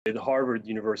at Harvard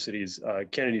University's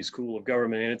Kennedy School of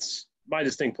Government, and it's my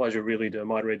distinct pleasure really to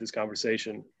moderate this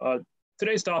conversation.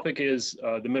 Today's topic is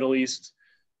the Middle East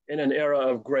in an era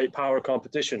of great power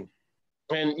competition.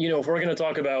 And, you know, if we're going to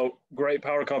talk about great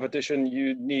power competition,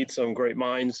 you need some great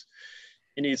minds.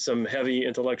 You need some heavy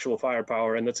intellectual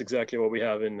firepower, and that's exactly what we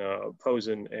have in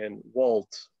Posen and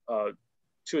Walt,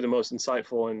 two of the most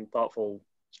insightful and thoughtful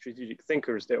strategic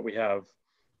thinkers that we have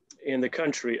in the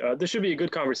country. This should be a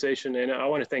good conversation, and I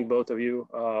want to thank both of you,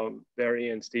 Barry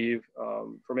and Steve,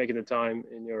 for making the time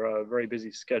in your very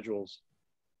busy schedules.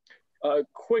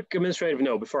 Quick administrative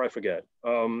note before I forget.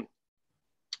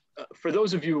 For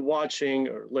those of you watching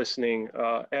or listening,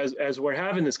 as we're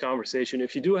having this conversation,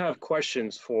 if you do have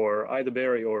questions for either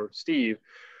Barry or Steve,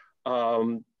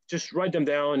 just write them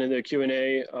down in the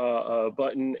Q&A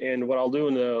button. And what I'll do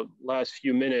in the last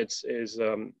few minutes is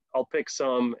I'll pick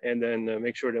some and then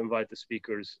make sure to invite the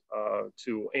speakers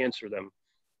to answer them.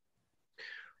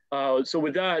 So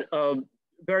with that,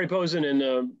 Barry Posen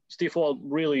and Steve Walt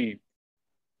really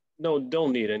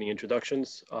don't need any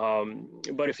introductions.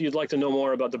 But if you'd like to know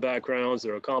more about the backgrounds,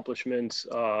 their accomplishments,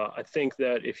 I think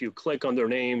that if you click on their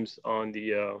names on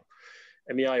the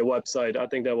MEI website, I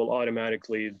think that will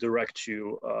automatically direct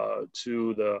you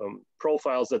to the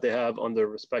profiles that they have on their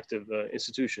respective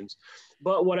institutions.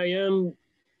 But what I am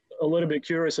a little bit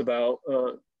curious about,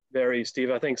 Barry,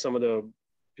 Steve, I think some of the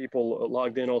people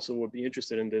logged in also would be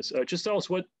interested in this. Just tell us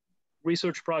what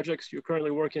research projects you're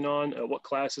currently working on, what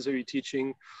classes are you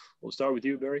teaching? We'll start with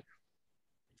you, Barry.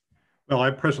 Well,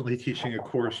 I'm presently teaching a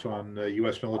course on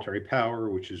U.S. military power,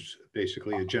 which is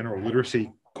basically a general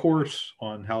literacy course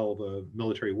on how the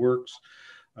military works,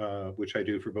 which I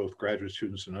do for both graduate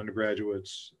students and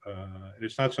undergraduates. And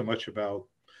it's not so much about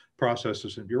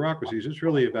processes and bureaucracies. It's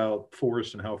really about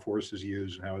force and how force is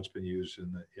used and how it's been used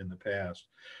in the past.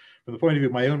 From the point of view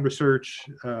of my own research,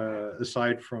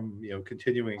 aside from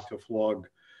continuing to flog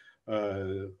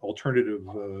alternative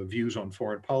views on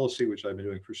foreign policy, which I've been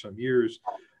doing for some years,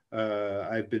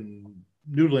 I've been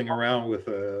noodling around with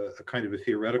a kind of a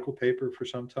theoretical paper for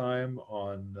some time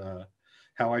on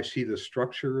how I see the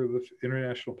structure of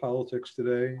international politics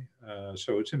today.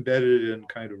 So it's embedded in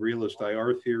kind of realist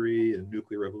IR theory and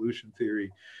nuclear revolution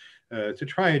theory to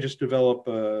try and just develop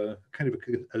kind of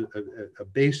a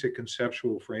basic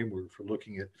conceptual framework for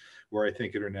looking at where I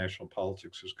think international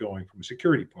politics is going from a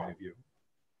security point of view.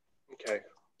 Okay,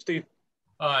 Steve.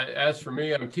 As for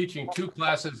me, I'm teaching two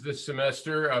classes this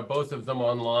semester, both of them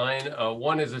online.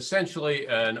 One is essentially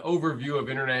an overview of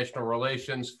international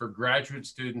relations for graduate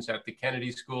students at the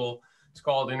Kennedy School. It's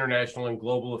called International and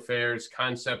Global Affairs,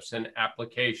 Concepts and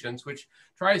Applications, which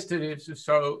tries to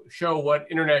show what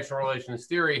international relations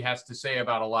theory has to say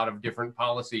about a lot of different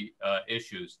policy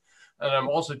issues. And I'm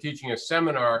also teaching a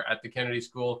seminar at the Kennedy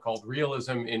School called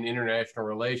Realism in International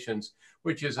Relations,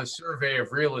 which is a survey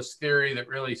of realist theory that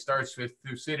really starts with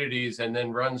Thucydides and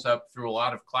then runs up through a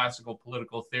lot of classical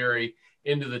political theory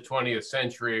into the 20th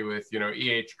century with,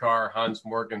 E.H. Carr, Hans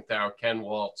Morgenthau, Ken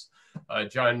Waltz,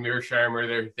 John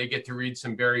Mearsheimer. They get to read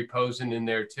some Barry Posen in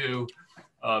there too.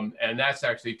 And that's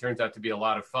actually turns out to be a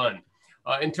lot of fun.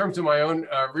 In terms of my own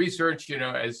research,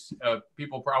 as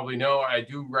people probably know, I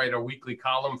do write a weekly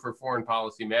column for Foreign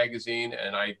Policy Magazine,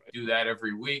 and I do that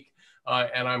every week.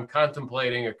 And I'm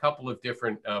contemplating a couple of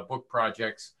different book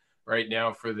projects right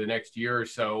now for the next year or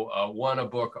so. One, a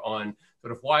book on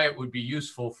sort of why it would be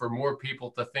useful for more people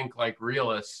to think like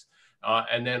realists,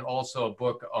 and then also a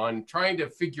book on trying to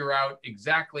figure out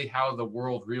exactly how the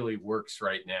world really works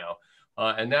right now.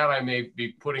 And that I may be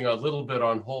putting a little bit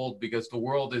on hold because the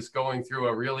world is going through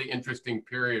a really interesting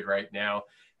period right now.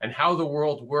 And how the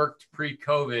world worked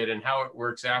pre-COVID and how it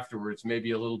works afterwards may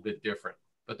be a little bit different.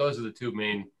 But those are the two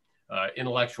main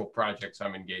intellectual projects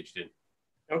I'm engaged in.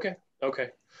 Okay.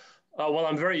 Well,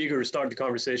 I'm very eager to start the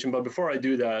conversation. But before I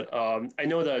do that, I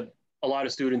know that a lot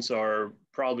of students are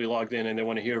probably logged in and they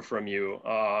want to hear from you.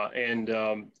 And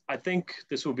I think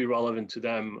this will be relevant to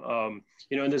them.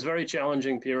 In this very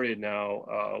challenging period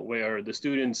now where the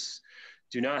students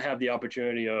do not have the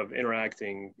opportunity of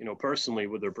interacting, personally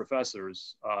with their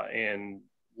professors and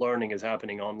learning is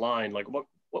happening online, like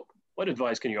what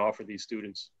advice can you offer these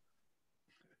students?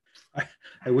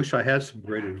 I wish I had some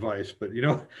great advice, but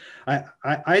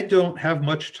I don't have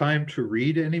much time to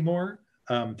read anymore.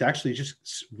 To actually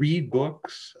just read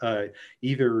books,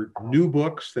 either new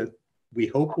books that we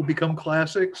hope will become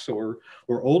classics or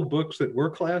old books that were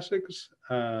classics.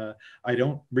 I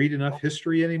don't read enough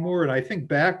history anymore. And I think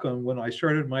back on when I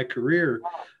started my career,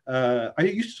 I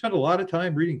used to spend a lot of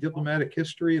time reading diplomatic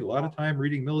history, a lot of time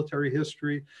reading military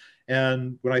history.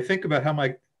 And when I think about how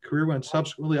my career went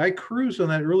subsequently, I cruised on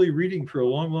that early reading for a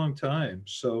long, long time.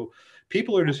 So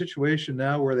people are in a situation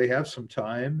now where they have some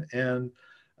time, and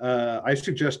I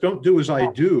suggest don't do as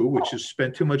I do, which is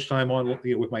spend too much time on,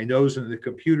 you know, with my nose in the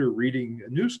computer reading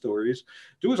news stories.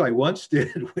 Do as I once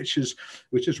did, which is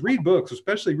read books,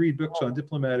 especially read books on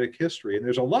diplomatic history. And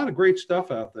there's a lot of great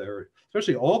stuff out there,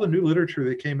 especially all the new literature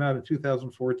that came out in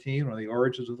 2014 on the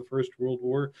origins of the First World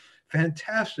War.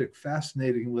 Fantastic,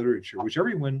 fascinating literature, which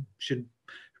everyone should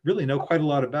really know quite a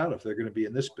lot about if they're going to be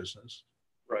in this business.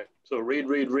 Right. So read,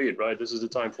 right? This is the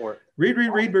time for it. Read,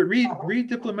 but read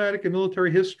diplomatic and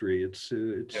military history. It's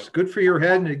good for your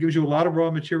head, and it gives you a lot of raw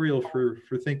material for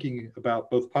thinking about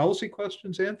both policy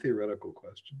questions and theoretical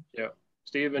questions. Yeah.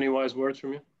 Steve, any wise words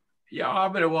from you? Yeah,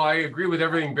 but well, I agree with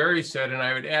everything Barry said, and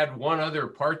I would add one other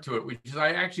part to it, which is I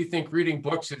actually think reading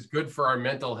books is good for our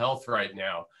mental health right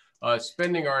now.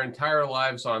 Spending our entire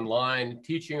lives online,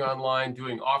 teaching online,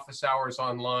 doing office hours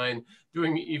online,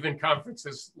 doing even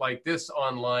conferences like this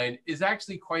online is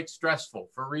actually quite stressful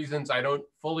for reasons I don't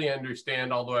fully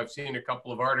understand, although I've seen a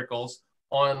couple of articles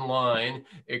online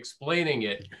explaining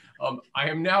it. I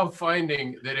am now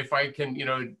finding that if I can,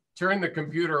 turn the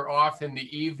computer off in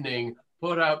the evening,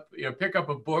 pick up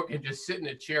a book and just sit in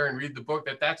a chair and read the book,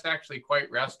 that's actually quite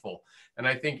restful. And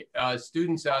I think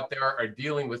students out there are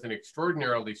dealing with an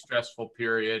extraordinarily stressful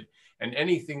period, and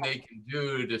anything they can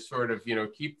do to sort of,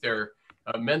 keep their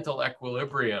mental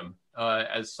equilibrium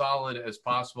as solid as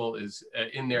possible is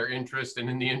in their interest and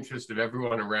in the interest of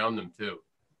everyone around them too.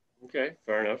 Okay,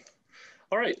 fair enough.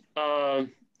 All right.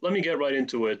 Let me get right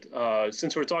into it.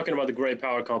 Since we're talking about the great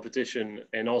power competition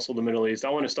and also the Middle East, I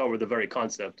want to start with the very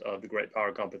concept of the great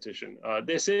power competition.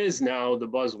 This is now the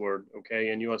buzzword, okay,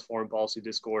 in U.S. foreign policy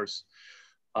discourse.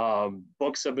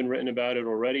 Books have been written about it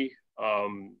already.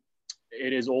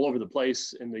 It is all over the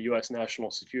place in the U.S. national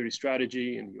security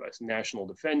strategy, in the U.S. national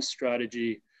defense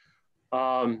strategy.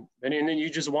 And then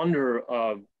you just wonder,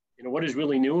 what is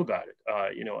really new about it?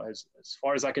 As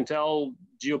far as I can tell,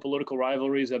 geopolitical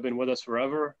rivalries have been with us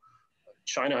forever.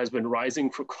 China has been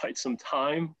rising for quite some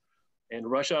time, and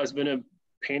Russia has been a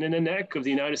pain in the neck of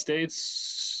the United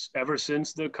States ever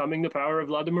since the coming to power of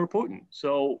Vladimir Putin.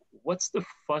 So what's the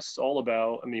fuss all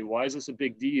about? I mean, why is this a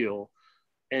big deal?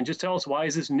 And just tell us, why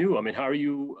is this new? I mean, how are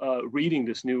you reading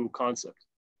this new concept?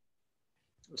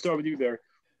 I'll start with you, Barry.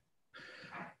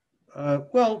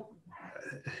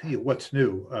 What's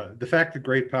new? The fact that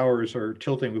great powers are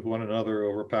tilting with one another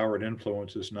over power and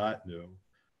influence is not new.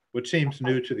 What seems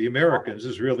new to the Americans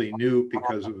is really new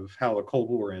because of how the Cold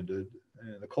War ended.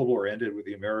 And the Cold War ended with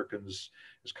the Americans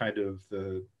as it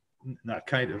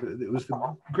was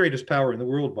the greatest power in the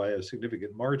world by a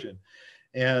significant margin.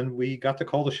 And we got to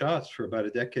call the shots for about a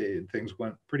decade. Things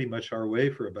went pretty much our way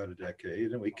for about a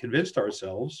decade. And we convinced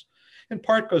ourselves, in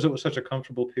part because it was such a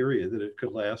comfortable period, that it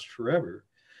could last forever.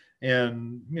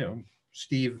 And,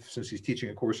 Steve, since he's teaching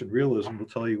a course in realism, will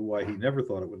tell you why he never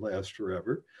thought it would last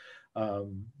forever.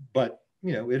 But,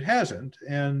 it hasn't.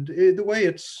 And the way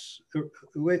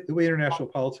international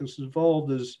politics has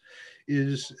evolved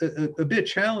is a bit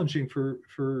challenging for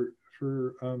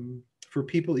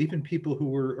people, even people who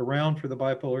were around for the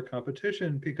bipolar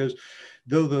competition, because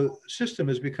though the system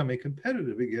is becoming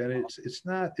competitive again,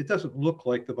 it doesn't look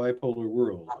like the bipolar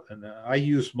world. And I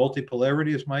use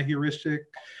multipolarity as my heuristic.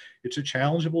 It's a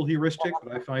challengeable heuristic,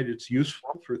 but I find it's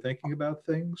useful for thinking about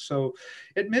things. So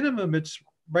at minimum,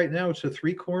 right now it's a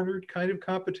three-cornered kind of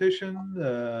competition.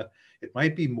 It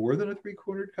might be more than a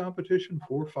three-cornered competition,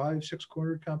 4, 5,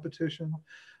 6-cornered competition.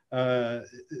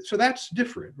 So that's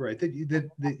different, right?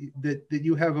 That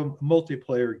you have a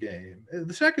multiplayer game.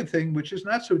 The second thing, which is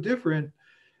not so different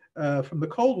from the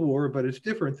Cold War, but it's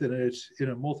different than it's in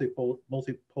a multipolar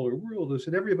world, is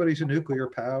that everybody's a nuclear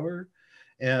power.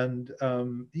 And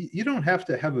you don't have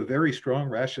to have a very strong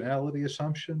rationality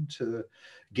assumption to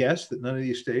guess that none of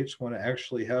these states want to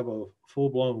actually have a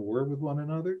full-blown war with one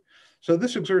another. So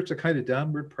this exerts a kind of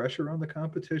downward pressure on the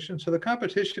competition. So the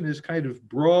competition is kind of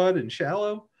broad and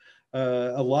shallow.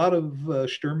 A lot of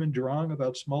Sturm und Drang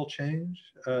about small change.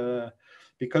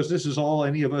 Because this is all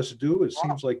any of us do, it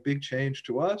seems like big change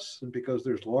to us. And because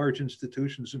there's large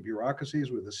institutions and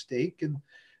bureaucracies with a stake in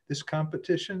this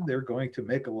competition, they're going to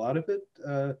make a lot of it.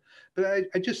 But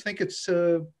I just think it's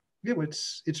real,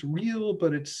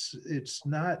 but it's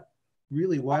not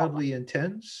really wildly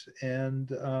intense,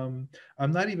 and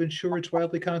I'm not even sure it's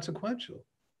wildly consequential.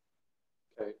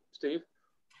 Okay, Steve?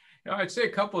 I'd say a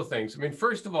couple of things. I mean,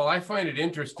 first of all, I find it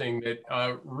interesting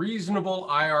that reasonable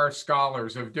IR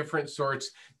scholars of different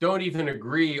sorts don't even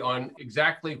agree on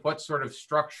exactly what sort of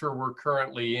structure we're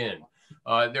currently in.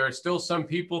 There are still some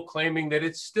people claiming that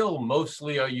it's still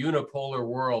mostly a unipolar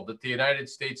world, that the United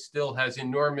States still has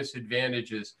enormous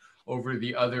advantages over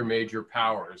the other major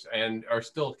powers and are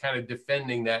still kind of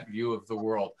defending that view of the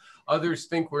world. Others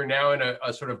think we're now in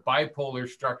a sort of bipolar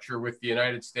structure with the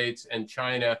United States and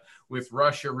China, with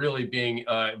Russia really being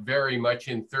very much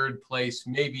in third place,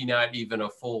 maybe not even a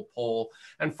full pole.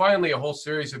 And finally, a whole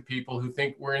series of people who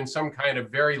think we're in some kind of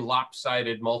very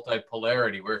lopsided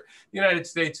multipolarity, where the United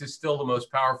States is still the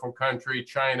most powerful country,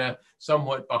 China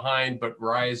somewhat behind but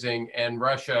rising, and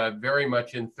Russia very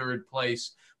much in third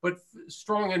place, but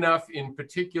strong enough in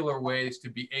particular ways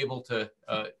to be able to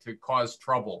cause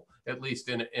trouble, at least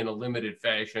in a limited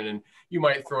fashion. And you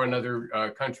might throw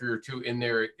another country or two in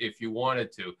there if you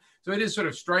wanted to. So it is sort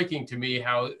of striking to me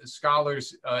how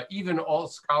scholars, even all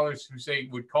scholars who say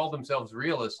would call themselves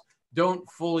realists, don't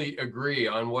fully agree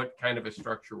on what kind of a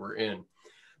structure we're in.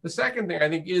 The second thing I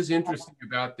think is interesting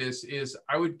about this is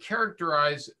I would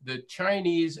characterize the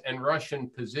Chinese and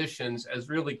Russian positions as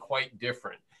really quite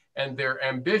different, and their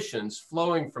ambitions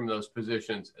flowing from those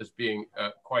positions as being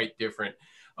quite different.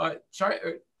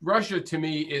 Russia, to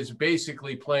me, is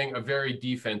basically playing a very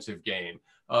defensive game.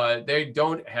 They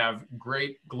don't have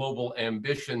great global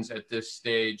ambitions at this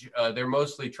stage. They're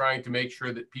mostly trying to make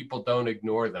sure that people don't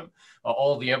ignore them.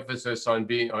 All the emphasis on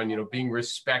being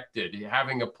respected,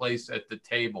 having a place at the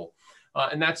table.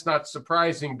 And that's not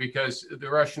surprising because the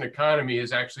Russian economy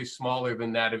is actually smaller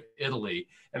than that of Italy.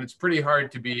 And it's pretty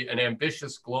hard to be an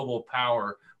ambitious global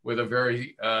power with a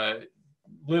very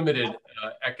limited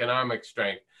economic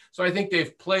strength. So I think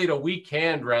they've played a weak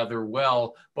hand rather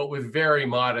well, but with very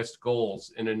modest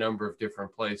goals in a number of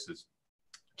different places.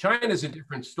 China is a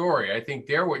different story. I think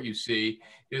there what you see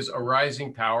is a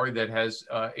rising power that has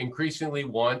increasingly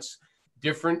wants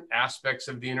different aspects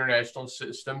of the international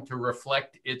system to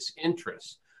reflect its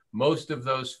interests. Most of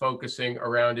those focusing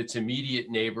around its immediate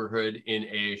neighborhood in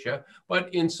Asia,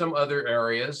 but in some other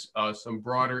areas, some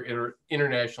broader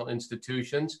international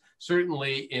institutions,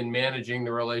 certainly in managing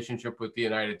the relationship with the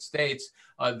United States,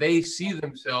 they see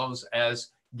themselves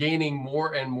as gaining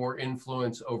more and more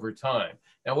influence over time.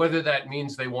 Now, whether that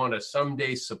means they want to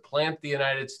someday supplant the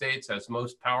United States as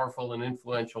most powerful and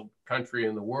influential country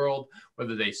in the world,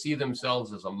 whether they see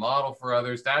themselves as a model for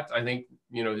others, that I think,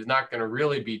 is not going to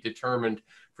really be determined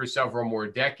for several more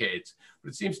decades. But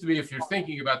it seems to me if you're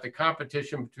thinking about the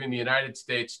competition between the United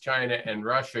States, China, and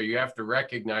Russia, you have to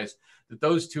recognize that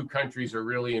those two countries are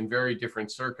really in very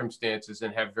different circumstances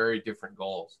and have very different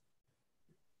goals.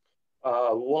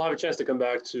 We'll have a chance to come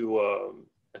back to,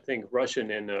 I think,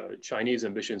 Russian and Chinese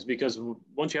ambitions, because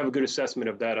once you have a good assessment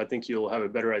of that, I think you'll have a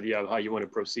better idea of how you want to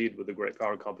proceed with the great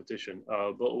power competition.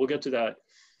 But we'll get to that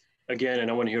again,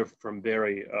 and I want to hear from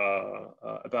Barry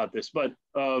about this. But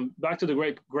back to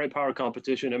the great power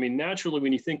competition. I mean, naturally,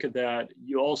 when you think of that,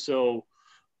 you also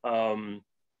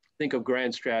think of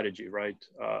grand strategy, right?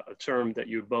 A term that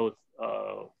you're both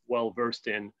well versed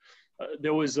in.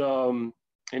 There was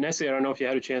an essay, I don't know if you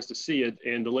had a chance to see it,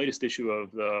 in the latest issue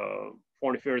of the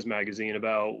Foreign Affairs magazine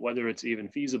about whether it's even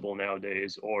feasible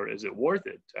nowadays, or is it worth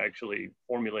it to actually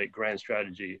formulate grand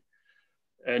strategy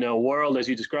in a world, as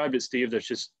you described it, Steve, that's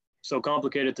just so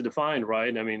complicated to define,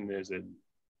 right? I mean, there's a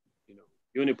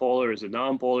unipolar, there's a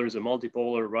non-polar, there's a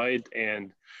multipolar, right?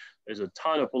 And there's a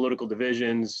ton of political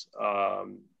divisions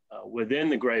within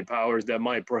the great powers that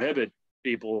might prohibit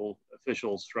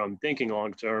officials from thinking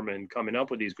long-term and coming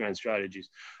up with these grand strategies.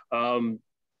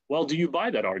 Well, do you buy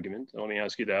that argument? Let me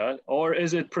ask you that. Or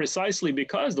is it precisely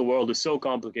because the world is so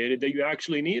complicated that you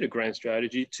actually need a grand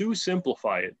strategy to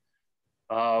simplify it?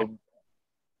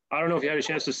 I don't know if you had a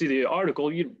chance to see the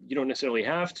article. You don't necessarily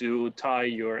have to tie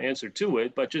your answer to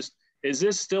it, but just, is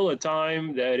this still a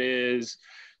time that is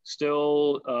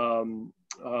still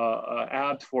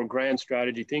apt for grand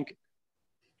strategy thinking?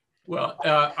 Well,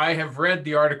 I have read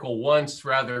the article once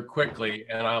rather quickly,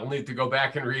 and I'll need to go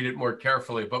back and read it more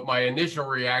carefully. But my initial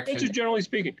reaction, just generally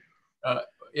speaking,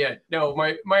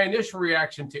 my initial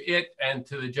reaction to it and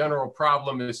to the general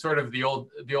problem is sort of the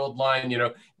old line.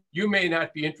 You may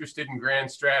not be interested in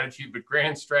grand strategy, but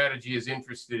grand strategy is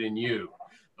interested in you.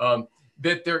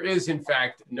 That there is, in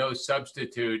fact, no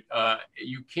substitute.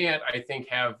 You can't, I think,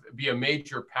 be a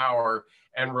major power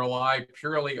and rely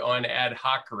purely on ad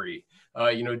hocery.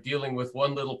 Dealing with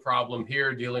one little problem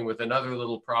here, dealing with another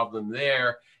little problem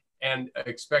there, and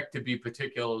expect to be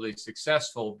particularly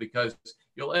successful, because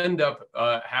you'll end up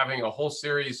having a whole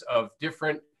series of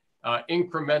different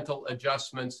incremental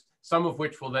adjustments, some of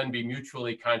which will then be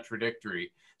mutually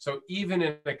contradictory. So even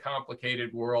in a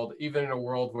complicated world, even in a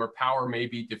world where power may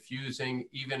be diffusing,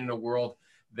 even in a world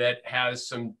that has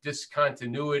some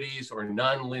discontinuities or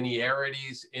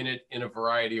non-linearities in it in a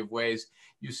variety of ways,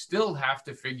 you still have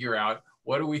to figure out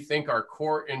what do we think our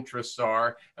core interests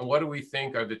are, and what do we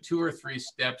think are the 2 or 3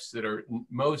 steps that are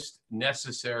most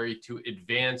necessary to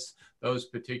advance those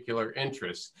particular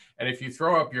interests. And if you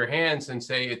throw up your hands and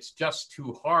say it's just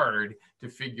too hard to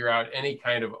figure out any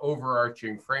kind of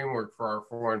overarching framework for our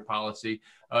foreign policy,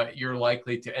 you're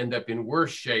likely to end up in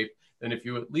worse shape than if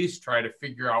you at least try to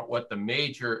figure out what the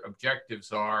major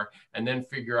objectives are, and then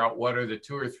figure out what are the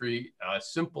 2 or 3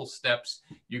 simple steps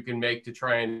you can make to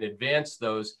try and advance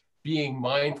those, being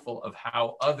mindful of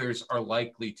how others are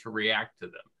likely to react to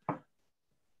them.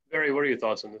 Barry, what are your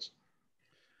thoughts on this?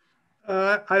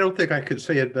 I don't think I could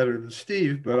say it better than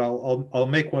Steve, but I'll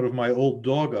make one of my old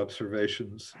dog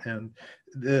observations. And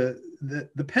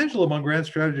the pendulum on grand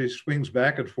strategy swings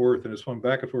back and forth, and it's swung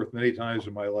back and forth many times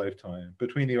in my lifetime,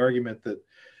 between the argument that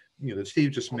that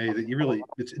Steve just made, that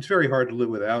it's very hard to live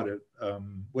without it,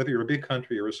 whether you're a big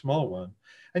country or a small one.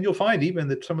 And you'll find even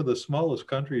that some of the smallest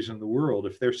countries in the world,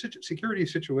 if their security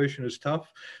situation is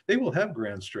tough, they will have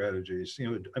grand strategies.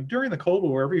 During the Cold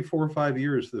War, every 4 or 5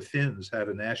 years, the Finns had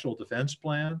a national defense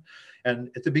plan. And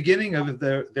at the beginning of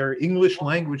their English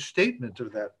language statement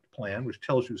of that plan, which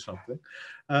tells you something,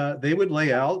 they would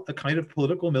lay out a kind of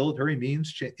political military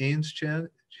means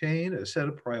chain, a set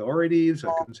of priorities,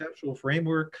 a conceptual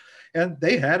framework, and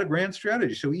they had a grand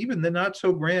strategy. So even the not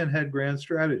so grand had grand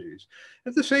strategies.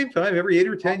 At the same time, every 8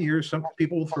 or 10 years, some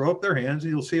people will throw up their hands,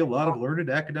 and you'll see a lot of learned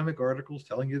academic articles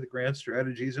telling you the grand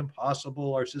strategy is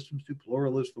impossible, our system's too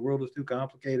pluralist, the world is too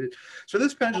complicated. So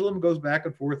this pendulum goes back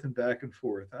and forth and back and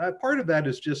forth. Part of that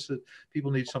is just that people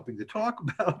need something to talk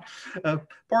about.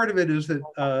 Part of it is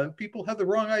that people have the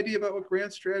wrong idea about what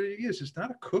grand strategy is. It's not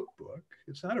a cookbook.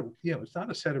 It's not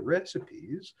a set of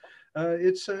recipes.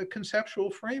 It's a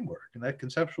conceptual framework, and that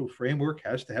conceptual framework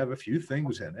has to have a few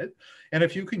things in it. And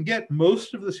if you can get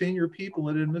most of the senior people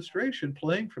in administration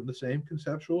playing from the same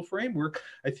conceptual framework,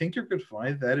 I think you're going to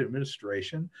find that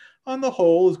administration, on the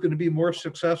whole, is going to be more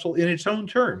successful in its own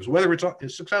terms. Whether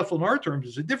it's successful in our terms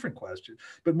is a different question,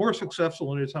 but more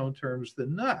successful in its own terms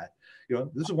than not.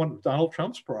 This is one of Donald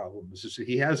Trump's problems, is that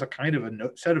he has a kind of a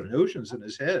set of notions in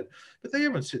his head, but they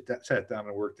haven't sat down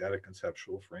and worked out a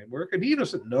conceptual framework. And he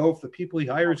doesn't know if the people he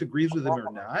hires agrees with him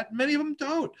or not. Many of them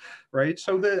don't, right?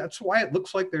 So that's why it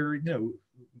looks like they're,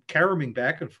 caroming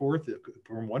back and forth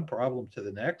from one problem to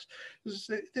the next.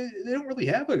 They don't really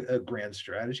have a grand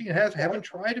strategy and haven't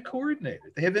tried to coordinate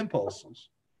it. They have impulses.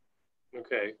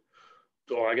 Okay.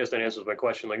 So I guess that answers my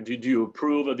question. Like, do you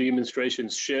approve of the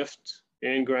administration's shift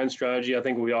in grand strategy? I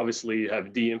think we obviously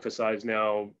have de-emphasized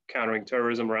now countering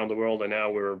terrorism around the world, and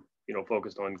now we're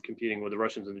focused on competing with the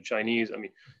Russians and the Chinese. I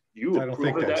mean, do you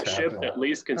approve of that shift, at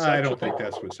least conceptually? I don't think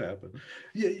that's what's happened.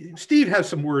 Yeah, Steve has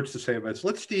some words to say about this.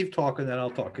 Let Steve talk, and then I'll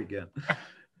talk again.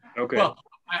 Okay. Well,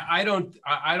 I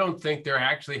don't think there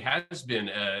actually has been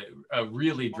a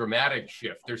really dramatic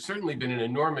shift. There's certainly been an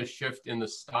enormous shift in the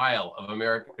style of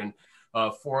American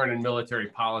foreign and military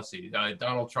policy.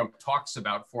 Donald Trump talks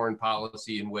about foreign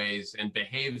policy in ways and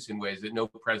behaves in ways that no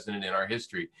president in our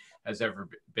history has ever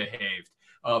behaved.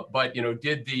 But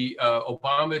did the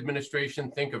Obama administration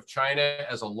think of China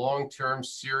as a long-term,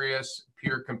 serious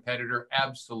peer competitor?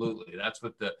 Absolutely. That's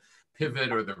what the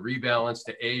pivot or the rebalance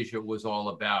to Asia was all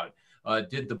about.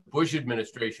 Did the Bush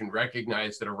administration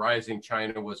recognize that a rising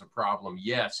China was a problem?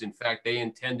 Yes. In fact, they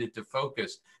intended to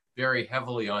focus very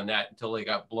heavily on that until they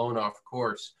got blown off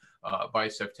course by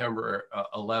September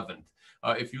 11th.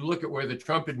 If you look at where the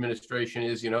Trump administration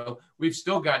is, we've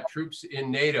still got troops in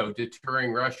NATO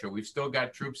deterring Russia. We've still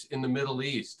got troops in the Middle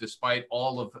East, despite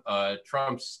all of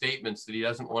Trump's statements that he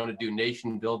doesn't want to do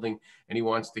nation building and he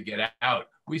wants to get out.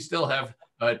 We still have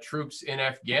troops in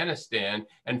Afghanistan.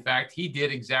 In fact, he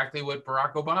did exactly what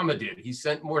Barack Obama did. He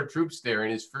sent more troops there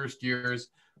in his first year as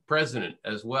president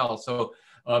as well. So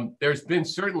there's been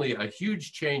certainly a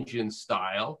huge change in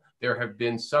style. There have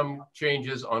been some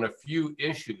changes on a few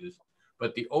issues,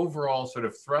 but the overall sort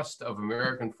of thrust of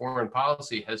American foreign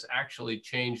policy has actually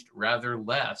changed rather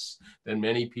less than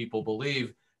many people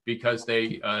believe, because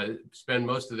they spend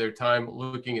most of their time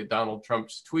looking at Donald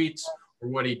Trump's tweets or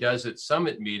what he does at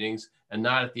summit meetings and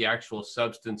not at the actual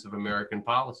substance of American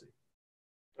policy.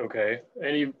 Okay.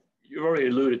 And you've already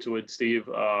alluded to it, Steve.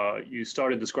 You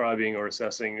started describing or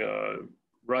assessing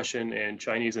Russian and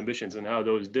Chinese ambitions and how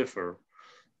those differ.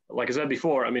 Like I said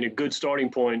before, I mean, a good starting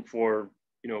point for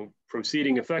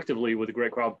proceeding effectively with the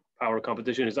great power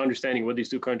competition is understanding what these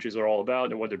two countries are all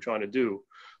about and what they're trying to do.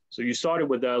 So you started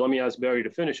with that. Let me ask Barry to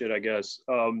finish it, I guess.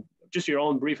 Just your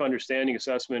own brief understanding,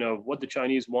 assessment of what the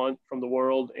Chinese want from the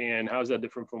world and how is that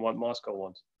different from what Moscow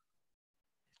wants?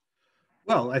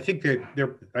 Well, I think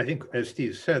I think, as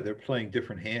Steve said, they're playing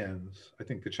different hands. I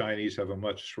think the Chinese have a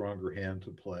much stronger hand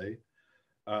to play.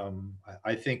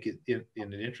 I think in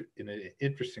an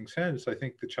interesting sense, I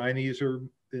think the Chinese are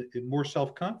more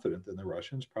self-confident than the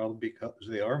Russians, probably because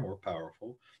they are more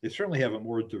powerful. They certainly have a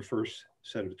more diverse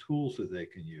set of tools that they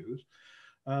can use.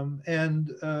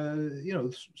 You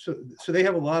know, so they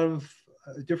have a lot of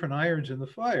different irons in the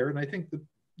fire. And I think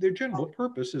their general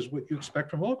purpose is what you expect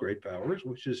from all great powers,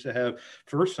 which is to have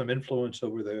first some influence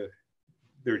over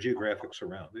their geographic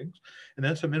surroundings, and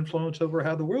then some influence over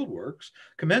how the world works,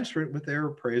 commensurate with their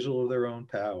appraisal of their own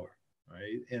power,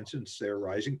 right? And since they're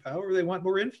rising power, they want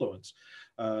more influence.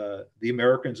 The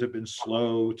Americans have been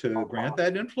slow to grant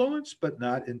that influence, but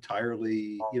not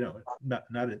entirely, you know,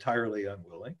 not entirely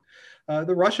unwilling.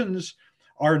 The Russians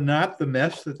are not the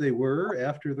mess that they were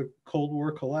after the Cold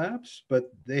War collapse,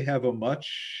 but they have a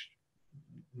much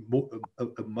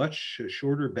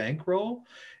shorter bankroll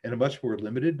and a much more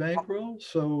limited bankroll.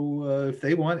 So if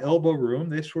they want elbow room,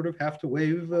 they sort of have to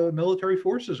wave military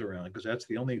forces around because that's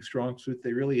the only strong suit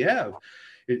they really have.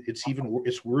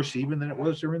 It's worse even than it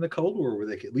was during the Cold War, where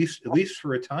they at least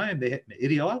for a time they had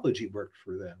ideology worked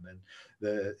for them and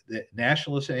the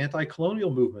nationalist and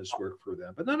anti-colonial movements worked for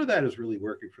them. But none of that is really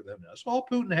working for them now. So all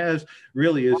Putin has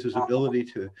really is his ability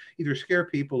to either scare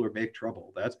people or make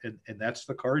trouble. And that's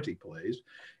the cards he plays.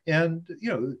 And you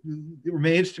know, it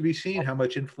remains to be seen how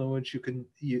much influence you can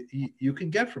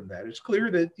get from that. It's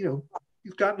clear that, you know,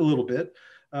 he's gotten a little bit.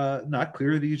 Not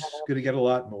clear that he's going to get a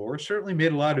lot more. Certainly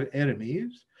made a lot of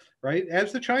enemies, right?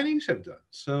 As the Chinese have done.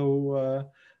 So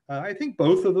I think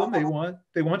both of them, they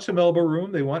want some elbow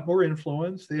room. They want more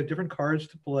influence. They have different cards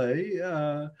to play.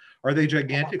 Are they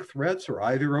gigantic threats? Or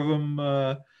either of them,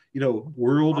 you know,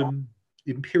 world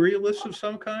imperialists of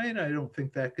some kind? I don't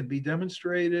think that can be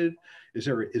demonstrated.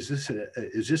 Is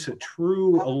this a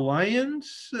true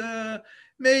alliance?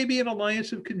 Maybe an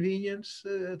alliance of convenience.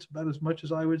 That's about as much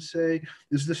as I would say.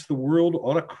 Is this the world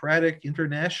autocratic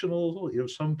international, you know,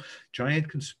 some giant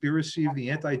conspiracy of the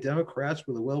anti-democrats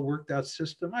with a well-worked-out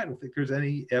system? I don't think there's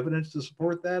any evidence to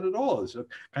support that at all. It's a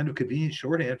kind of convenient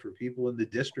shorthand for people in the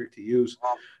district to use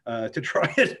to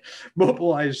try and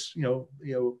mobilize, you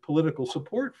know, political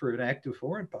support for an active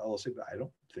foreign policy. But I don't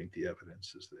think the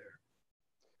evidence is there.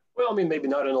 Well, I mean, maybe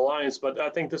not an alliance, but I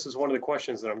think this is one of the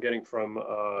questions that I'm getting from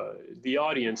the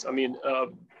audience. I mean,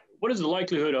 what is the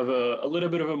likelihood of a little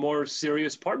bit of a more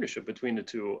serious partnership between the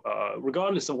two,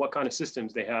 regardless of what kind of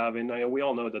systems they have? And we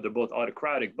all know that they're both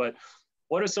autocratic, but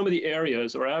what are some of the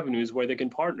areas or avenues where they can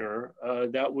partner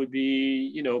that would be,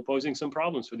 you know, posing some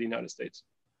problems for the United States?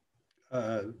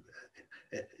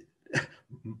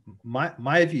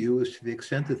 My view is, to the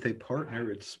extent that they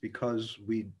partner, it's because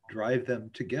we drive them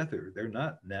together. They're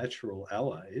not natural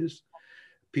allies.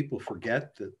 People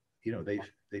forget that, you know,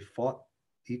 they fought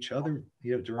each other,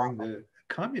 you know, during the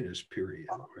communist period,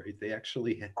 right? They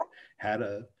actually had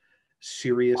a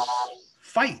serious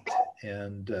fight,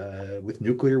 and with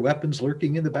nuclear weapons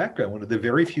lurking in the background, one of the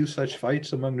very few such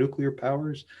fights among nuclear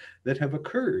powers that have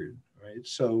occurred. Right?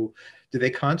 So do they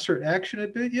concert action a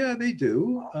bit? Yeah, they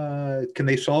do. Can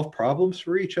they solve problems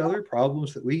for each other?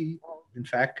 Problems that we, in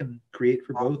fact, can create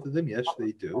for both of them? Yes,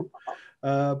 they do.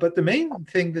 But the main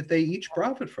thing that they each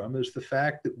profit from is the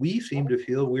fact that we seem to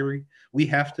feel we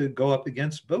have to go up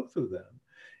against both of them.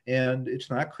 And it's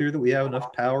not clear that we have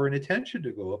enough power and attention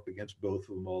to go up against both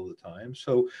of them all the time.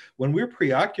 So when we're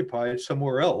preoccupied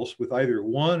somewhere else with either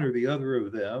one or the other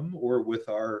of them, or with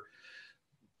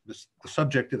the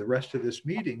subject of the rest of this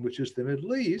meeting, which is the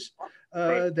Middle East,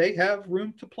 they have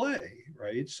room to play,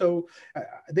 right? So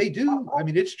they do. I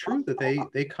mean, it's true that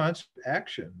they concert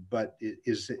action, but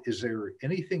is there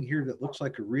anything here that looks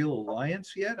like a real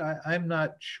alliance yet? I'm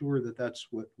not sure that that's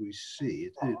what we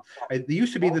see. There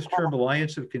used to be this term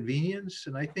alliance of convenience,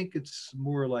 and I think it's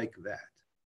more like that.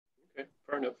 Okay,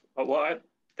 fair enough. Well,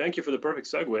 thank you for the perfect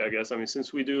segue, I guess. I mean,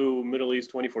 since we do Middle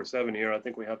East 24/7 here, I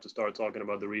think we have to start talking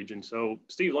about the region. So,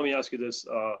 Steve, let me ask you this.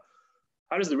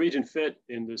 How does the region fit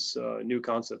in this new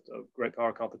concept of great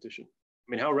power competition?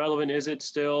 I mean, how relevant is it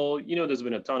still? You know, there's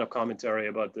been a ton of commentary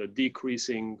about the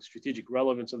decreasing strategic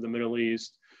relevance of the Middle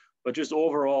East, but just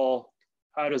overall,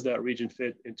 how does that region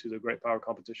fit into the great power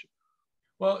competition?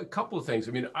 Well, a couple of things.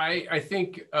 I mean, I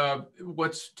think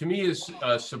what's to me is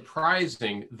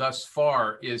surprising thus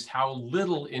far is how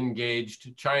little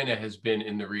engaged China has been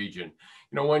in the region.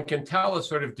 You know, one can tell a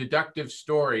sort of deductive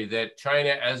story that China,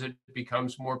 as it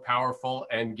becomes more powerful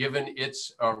and given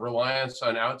its reliance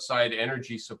on outside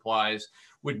energy supplies,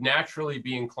 would naturally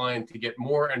be inclined to get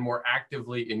more and more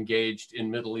actively engaged in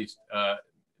Middle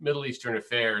Eastern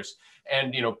affairs,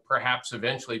 and perhaps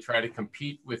eventually try to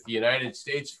compete with the United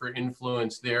States for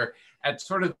influence there at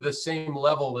sort of the same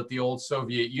level that the old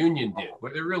Soviet Union did,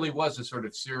 where there really was a sort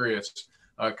of serious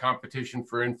competition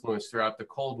for influence throughout the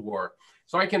Cold War.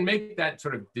 So I can make that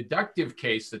sort of deductive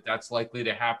case that that's likely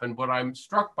to happen. What I'm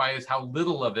struck by is how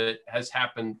little of it has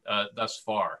happened thus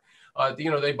far.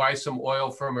 They buy some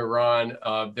oil from Iran.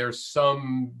 There's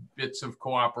some bits of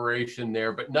cooperation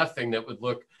there, but nothing that would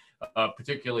look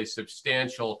particularly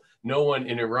substantial. No one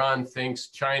in Iran thinks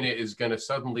China is going to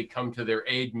suddenly come to their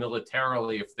aid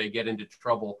militarily if they get into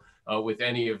trouble with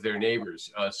any of their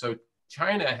neighbors. So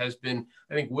China has been,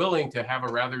 I think, willing to have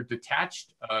a rather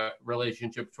detached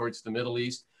relationship towards the Middle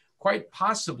East, quite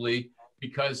possibly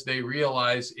because they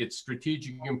realize its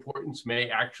strategic importance may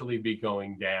actually be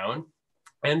going down,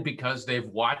 and because they've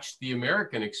watched the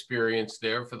American experience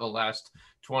there for the last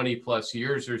 20 plus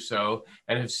years or so,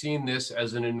 and have seen this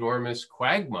as an enormous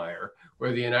quagmire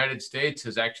where the United States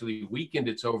has actually weakened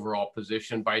its overall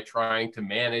position by trying to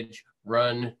manage,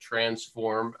 run,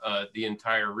 transform the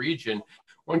entire region.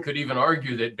 One could even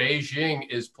argue that Beijing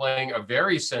is playing a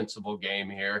very sensible game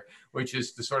here, which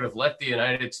is to sort of let the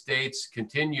United States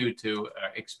continue to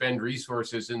expend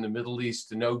resources in the Middle East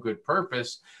to no good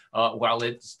purpose while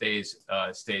it stays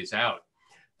out.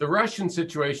 The Russian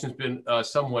situation has been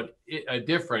somewhat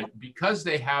different because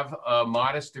they have a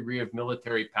modest degree of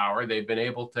military power. They've been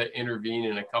able to intervene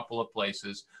in a couple of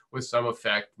places with some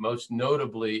effect, most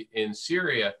notably in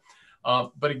Syria.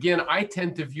 But again, I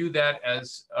tend to view that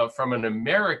as, from an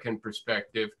American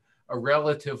perspective, a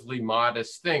relatively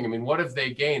modest thing. I mean, what have they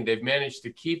gained? They've managed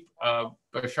to keep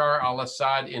Bashar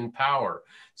al-Assad in power.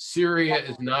 Syria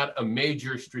is not a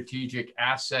major strategic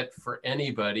asset for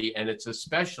anybody, and it's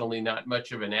especially not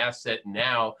much of an asset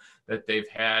now that they've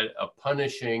had a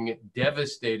punishing,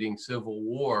 devastating civil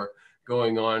war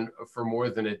going on for more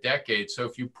than a decade. So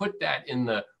if you put that in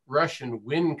the Russian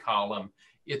win column,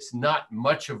 it's not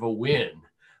much of a win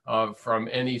from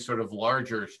any sort of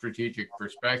larger strategic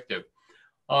perspective.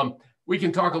 We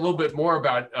can talk a little bit more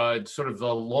about sort of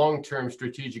the long-term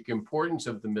strategic importance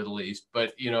of the Middle East,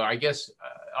 but I guess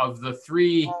of the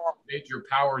three major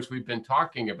powers we've been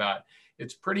talking about,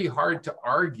 it's pretty hard to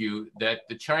argue that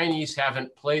the Chinese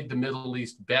haven't played the Middle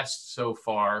East best so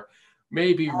far.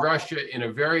 Maybe Russia, in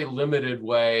a very limited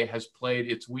way, has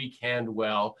played its weak hand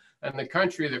well. And the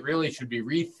country that really should be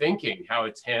rethinking how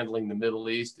it's handling the Middle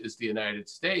East is the United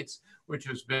States, which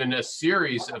has been a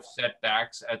series of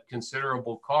setbacks at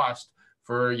considerable cost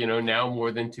for, now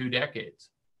more than 2 decades.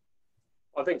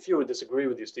 I think few would disagree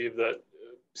with you, Steve, that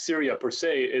Syria per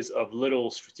se is of little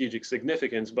strategic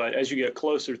significance, but as you get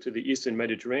closer to the Eastern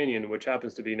Mediterranean, which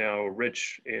happens to be now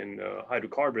rich in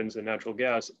hydrocarbons and natural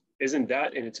gas, isn't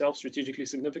that in itself strategically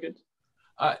significant?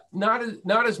 Not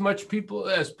as much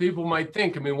as people might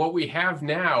think. I mean, what we have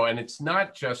now, and it's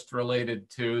not just related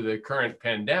to the current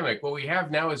pandemic, what we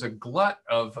have now is a glut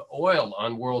of oil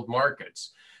on world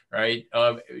markets, right?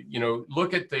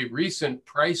 Look at the recent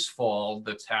price fall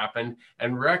that's happened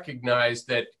and recognize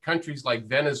that countries like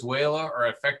Venezuela are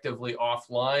effectively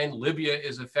offline. Libya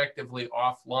is effectively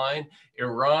offline.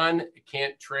 Iran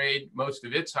can't trade most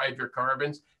of its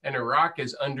hydrocarbons, and Iraq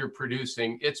is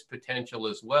underproducing its potential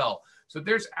as well. So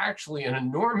there's actually an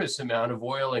enormous amount of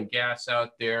oil and gas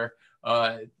out there,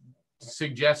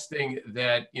 suggesting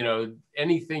that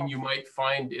anything you might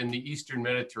find in the Eastern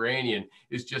Mediterranean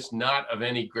is just not of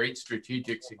any great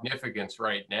strategic significance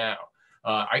right now.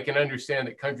 I can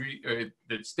understand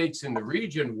that states in the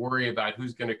region worry about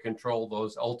who's going to control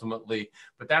those ultimately,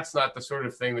 but that's not the sort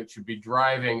of thing that should be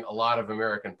driving a lot of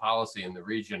American policy in the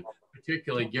region,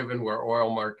 particularly given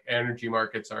where energy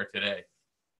markets are today.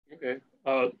 Okay.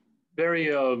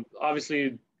 Very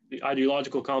obviously, the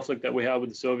ideological conflict that we have with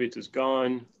the Soviets is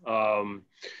gone.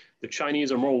 The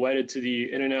Chinese are more wedded to the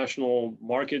international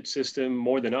market system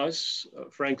more than us,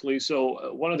 frankly.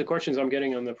 So one of the questions I'm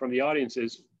getting from the audience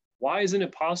is, why isn't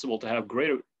it possible to have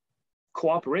greater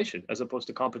cooperation as opposed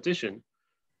to competition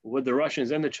with the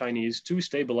Russians and the Chinese to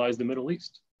stabilize the Middle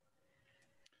East?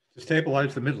 To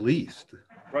stabilize the Middle East?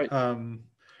 Right.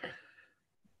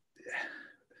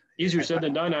 Easier said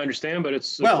than done, I understand, but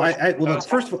it's well.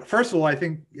 First of all, I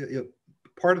think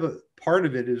part of part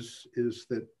of it is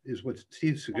what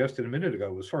Steve suggested a minute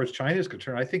ago. As far as China is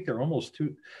concerned, I think they're almost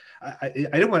too. I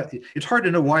don't want. It's hard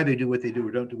to know why they do what they do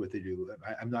or don't do what they do.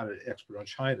 I'm not an expert on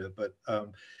China, but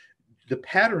the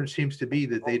pattern seems to be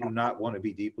that they do not want to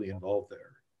be deeply involved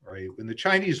there. Right? When the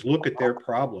Chinese look at their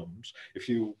problems, if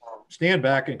you stand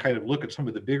back and kind of look at some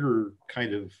of the bigger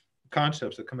kind of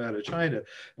concepts that come out of China,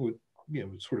 with,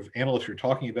 sort of analysts are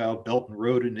talking about Belt and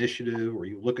Road Initiative, or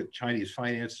you look at Chinese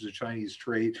finances or Chinese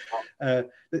trade.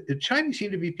 The Chinese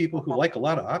seem to be people who like a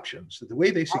lot of options. The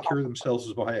way they secure themselves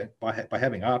is by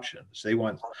having options. They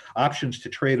want options to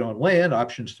trade on land,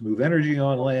 options to move energy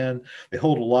on land. They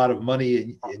hold a lot of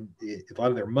money in a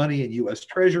lot of their money in U.S.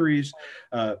 treasuries.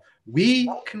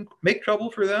 We can make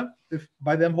trouble for them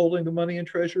by them holding the money in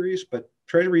treasuries, but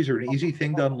treasuries are an easy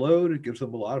thing to unload. It gives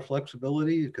them a lot of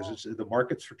flexibility because the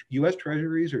markets for U.S.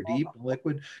 treasuries are deep and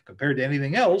liquid compared to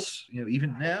anything else,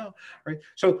 even now, right?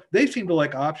 So they seem to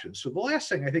like options. So the last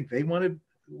thing I think they want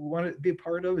to be a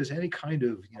part of is any kind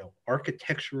of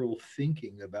architectural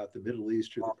thinking about the Middle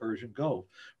East or the Persian Gulf,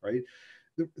 right?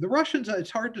 The Russians, it's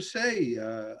hard to say.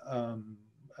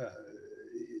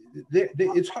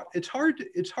 It's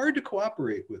hard to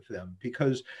cooperate with them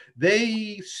because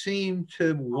they seem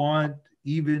to want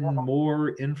even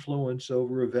more influence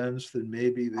over events than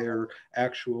maybe their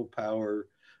actual power,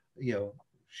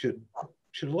 should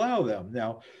allow them.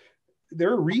 Now,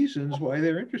 there are reasons why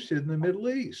they're interested in the Middle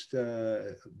East.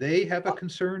 They have a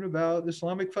concern about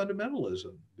Islamic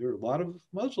fundamentalism. There are a lot of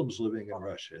Muslims living in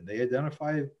Russia, and they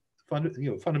identify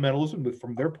fundamentalism,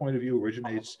 from their point of view,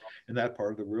 originates in that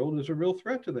part of the world, is a real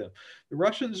threat to them. The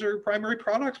Russians are primary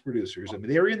products producers. I mean,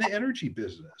 they're in the energy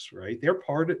business, right? They're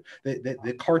part of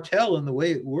the cartel and the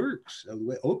way it works, the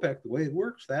way OPEC, the way it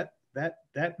works, that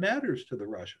matters to the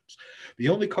Russians. The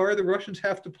only card the Russians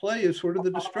have to play is sort of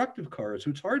the destructive card. So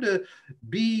it's hard to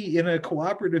be in a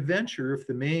cooperative venture if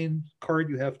the main card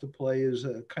you have to play is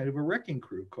a kind of a wrecking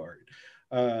crew card.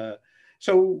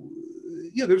 So,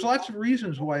 there's lots of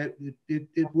reasons why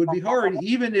it would be hard,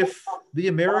 even if the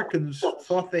Americans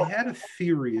thought they had a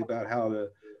theory about how to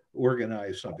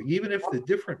organize something, even if the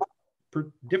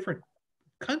different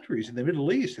countries in the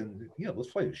Middle East, and let's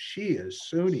play Shia,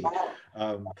 Sunni,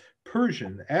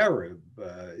 Persian, Arab,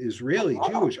 Israeli,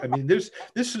 Jewish. I mean, this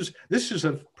is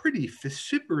a pretty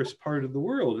vociferous part of the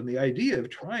world, and the idea of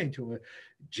trying to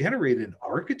generate an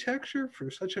architecture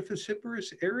for such a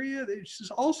vociferous area, this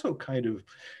is also kind of,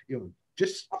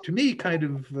 just to me, kind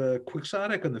of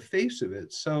quixotic on the face of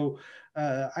it. So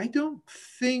I don't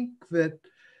think that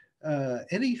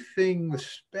anything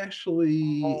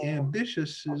especially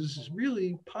ambitious is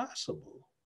really possible.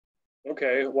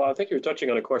 Okay, well, I think you're touching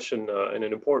on a question and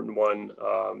an important one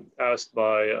asked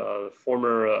by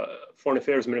former Foreign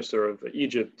Affairs Minister of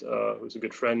Egypt, who's a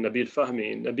good friend, Nabil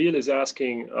Fahmy. Nabil is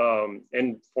asking,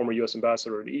 and former US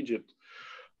Ambassador to Egypt,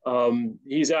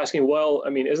 he's asking, well, I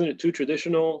mean, isn't it too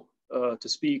traditional to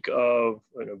speak of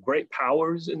great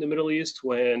powers in the Middle East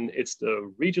when it's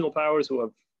the regional powers who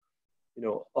have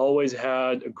always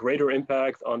had a greater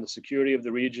impact on the security of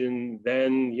the region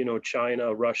than,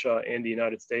 China, Russia, and the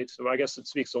United States? So I guess it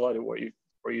speaks a lot of what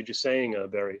you're just saying,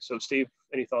 Barry. So Steve,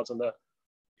 any thoughts on that?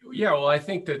 Yeah, well, I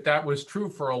think that was true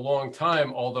for a long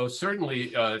time, although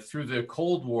certainly through the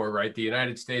Cold War, right, the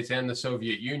United States and the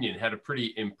Soviet Union had a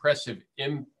pretty impressive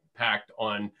impact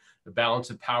on the balance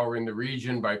of power in the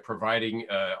region by providing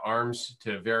arms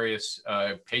to various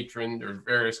patron or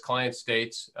various client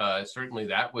states. Certainly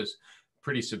that was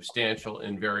pretty substantial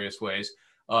in various ways.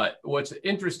 What's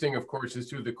interesting, of course, is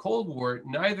through the Cold War,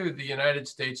 neither the United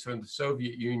States or the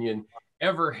Soviet Union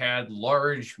ever had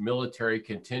large military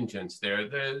contingents there.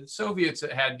 The Soviets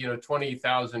had,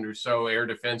 20,000 or so air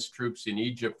defense troops in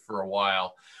Egypt for a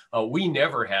while. We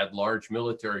never had large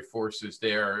military forces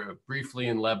there, briefly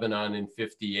in Lebanon in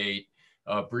 58.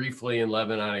 Briefly in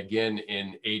Lebanon again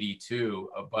in 82,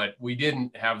 but we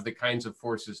didn't have the kinds of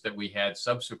forces that we had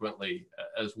subsequently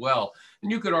as well.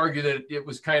 And you could argue that it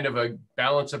was kind of a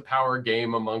balance of power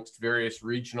game amongst various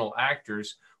regional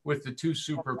actors, with the two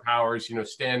superpowers,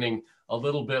 standing a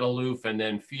little bit aloof and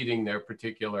then feeding their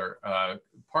particular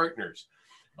partners.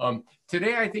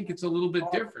 Today, I think it's a little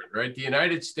bit different, right? The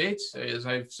United States, as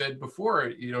I've said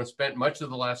before, spent much of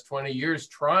the last 20 years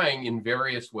trying in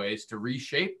various ways to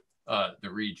reshape the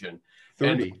region.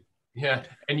 30.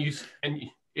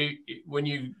 When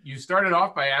you started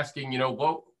off by asking,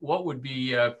 what would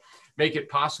be make it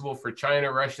possible for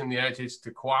China, Russia, and the United States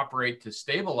to cooperate to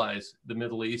stabilize the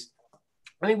Middle East,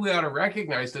 I think we ought to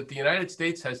recognize that the United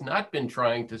States has not been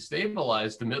trying to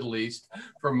stabilize the Middle East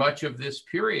for much of this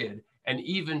period. And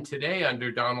even today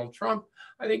under Donald Trump,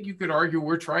 I think you could argue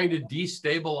we're trying to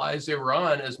destabilize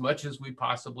Iran as much as we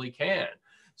possibly can.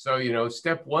 So, you know,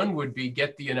 step one would be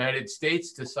get the United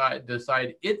States to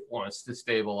decide it wants to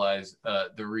stabilize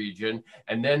the region,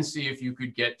 and then see if you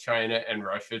could get China and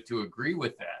Russia to agree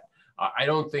with that. I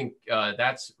don't think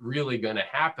that's really going to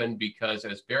happen because,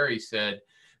 as Barry said,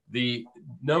 the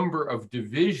number of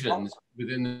divisions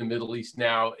within the Middle East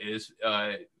now is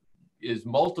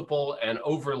multiple and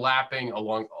overlapping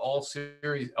along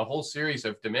a whole series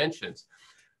of dimensions.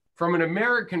 From an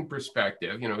American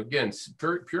perspective, you know, again,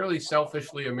 purely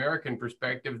selfishly American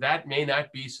perspective, that may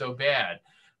not be so bad.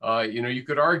 You know, you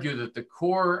could argue that the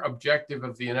core objective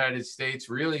of the United States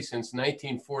really since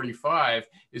 1945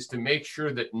 is to make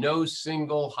sure that no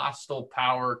single hostile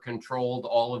power controlled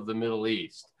all of the Middle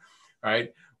East,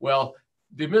 right? Well,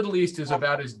 the Middle East is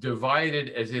about as divided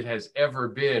as it has ever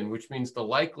been, which means the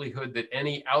likelihood that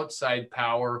any outside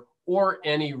power or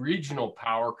any regional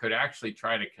power could actually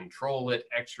try to control it,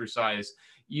 exercise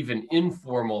even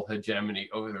informal hegemony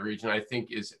over the region, I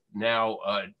think is now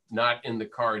not in the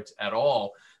cards at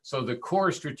all. So the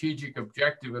core strategic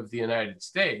objective of the United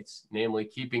States, namely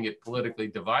keeping it politically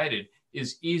divided,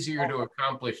 is easier to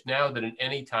accomplish now than at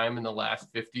any time in the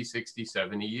last 50, 60,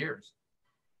 70 years.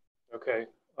 Okay.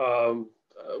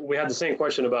 We had the same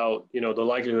question about, you know, the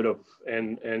likelihood of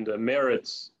and the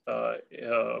merits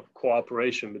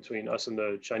cooperation between us and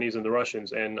the Chinese and the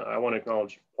Russians. And I want to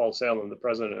acknowledge Paul Salem, the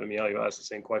president of MEI, who asked the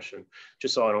same question,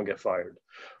 just so I don't get fired.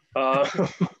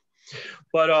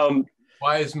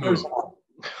 Wise move.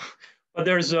 But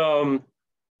there's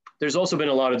also been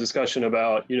a lot of discussion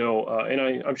about, you know,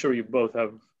 and I'm sure you both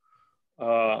have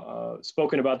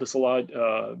spoken about this a lot.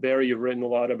 Barry, you've written a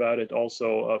lot about it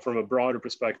also from a broader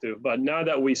perspective. But now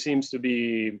that we seems to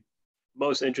be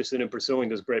most interested in pursuing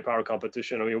this great power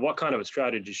competition, I mean, what kind of a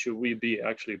strategy should we be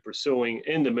actually pursuing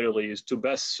in the Middle East to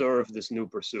best serve this new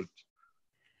pursuit?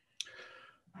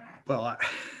 Well,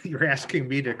 you're asking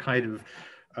me to kind of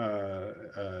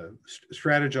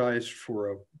strategize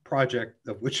for a project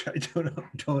of which I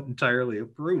don't entirely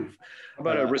approve. How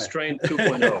about a restraint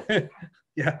 2.0?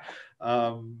 Yeah.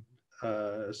 I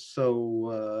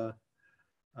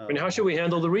mean, how should we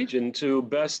handle the region to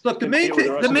best look? The main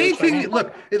thing.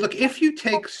 Look. If you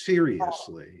take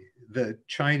seriously the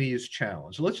Chinese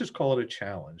challenge, let's just call it a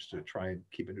challenge to try and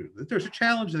keep it. There's a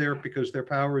challenge there because their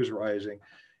power is rising,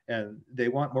 and they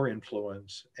want more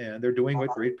influence, and they're doing what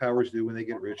great powers do when they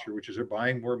get richer, which is they're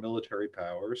buying more military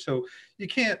power. So you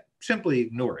can't simply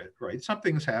ignore it, right?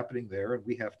 Something's happening there, and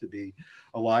we have to be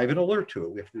alive and alert to it.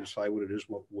 We have to decide what it is,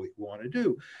 what we want to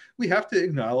do. We have to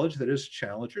acknowledge that as a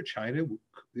challenger, China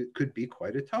could be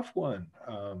quite a tough one.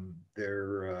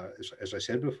 As I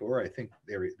said before, I think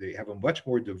they have a much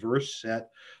more diverse set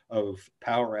of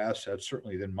power assets,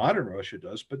 certainly than modern Russia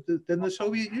does, but than the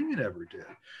Soviet Union ever did.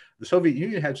 The Soviet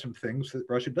Union had some things that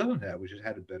Russia doesn't have, which has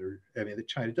had a better, I mean, that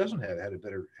China doesn't have, had a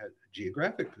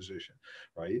geographic position,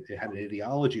 right? It had an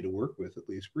ideology to work with, at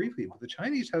least briefly, but the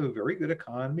Chinese have a very good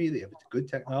economy. They have a good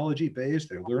technology base.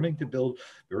 They're learning to build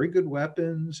very good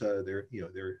weapons. They're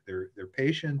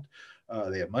patient.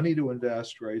 They have money to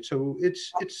invest, right? So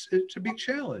it's a big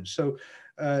challenge. So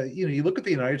you look at the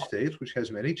United States, which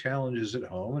has many challenges at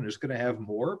home, and is going to have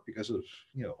more because of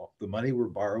the money we're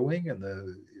borrowing and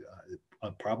the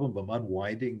problem of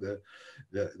unwinding the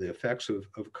effects of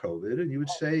COVID. And you would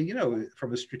say,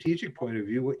 from a strategic point of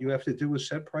view, what you have to do is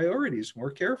set priorities more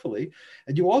carefully,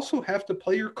 and you also have to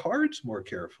play your cards more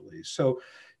carefully. So,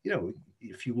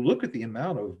 if you look at the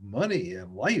amount of money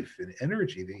and life and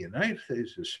energy the United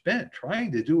States has spent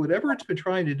trying to do whatever it's been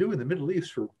trying to do in the Middle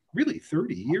East for really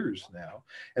 30 years now,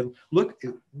 and look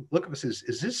at this,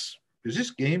 is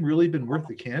this game really been worth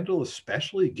the candle,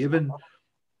 especially given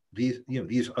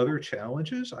these other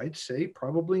challenges? I'd say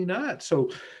probably not. So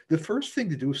the first thing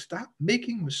to do is stop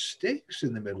making mistakes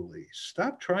in the Middle East.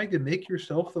 Stop trying to make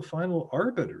yourself the final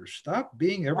arbiter. Stop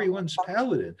being everyone's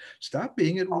paladin. Stop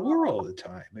being at war all the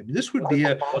time. I mean, this would be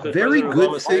a very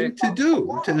good thing to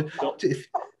do. From the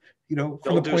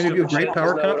point of view of great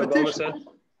power competition.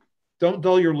 Don't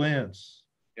dull your lance.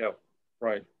 Yeah,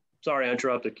 right. Sorry, I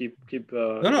interrupted. Keep.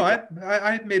 No,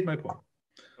 I made my point.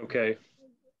 Okay,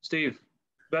 Steve.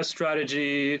 Best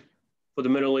strategy for the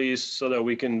Middle East so that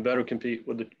we can better compete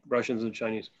with the Russians and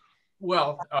Chinese?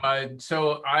 Well,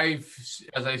 so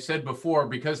as I said before,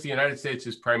 because the United States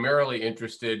is primarily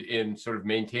interested in sort of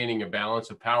maintaining a balance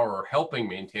of power or helping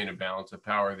maintain a balance of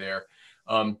power there,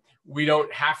 We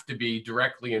don't have to be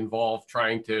directly involved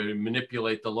trying to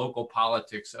manipulate the local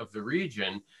politics of the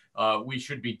region. We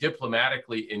should be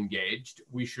diplomatically engaged.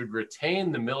 We should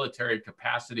retain the military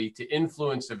capacity to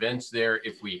influence events there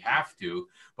if we have to,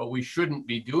 but we shouldn't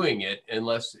be doing it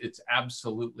unless it's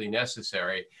absolutely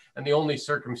necessary. And the only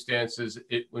circumstances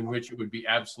in which it would be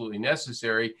absolutely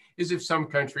necessary is if some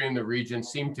country in the region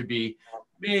seemed to be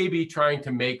maybe trying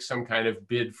to make some kind of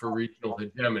bid for regional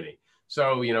hegemony.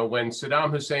 So, you know, when Saddam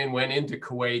Hussein went into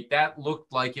Kuwait, that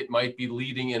looked like it might be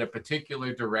leading in a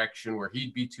particular direction where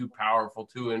he'd be too powerful,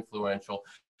 too influential.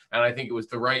 And I think it was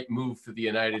the right move for the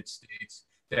United States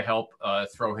to help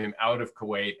throw him out of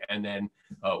Kuwait and then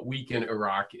weaken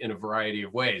Iraq in a variety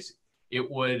of ways.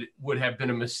 It would have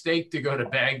been a mistake to go to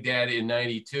Baghdad in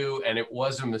 '92, and it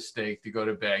was a mistake to go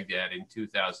to Baghdad in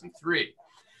 2003.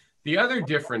 The other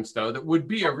difference, though, that would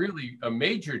be a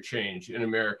major change in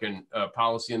American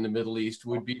policy in the Middle East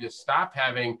would be to stop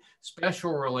having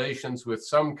special relations with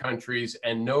some countries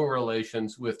and no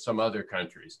relations with some other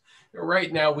countries.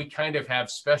 Right now, we kind of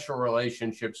have special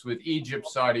relationships with Egypt,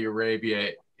 Saudi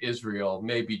Arabia, Israel,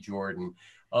 maybe Jordan.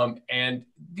 And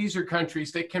these are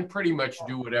countries that can pretty much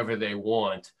do whatever they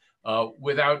want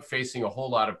without facing a whole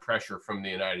lot of pressure from the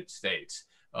United States.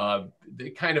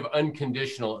 The kind of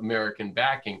unconditional American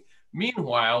backing.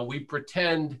 Meanwhile, we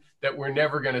pretend that we're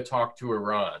never going to talk to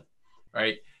Iran,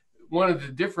 right? One of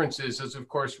the differences is, of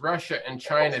course, Russia and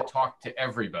China talk to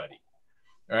everybody,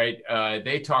 right?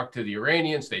 They talk to the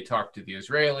Iranians, they talk to the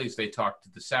Israelis, they talk to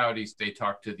the Saudis, they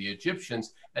talk to the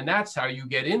Egyptians, and that's how you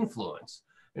get influence.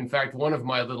 In fact, one of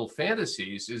my little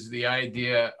fantasies is the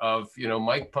idea of, you know,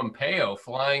 Mike Pompeo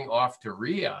flying off to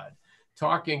Riyadh,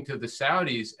 talking to the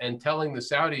Saudis and telling the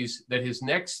Saudis that his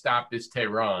next stop is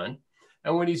Tehran.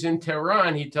 And when he's in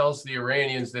Tehran, he tells the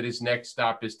Iranians that his next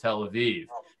stop is Tel Aviv.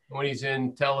 When he's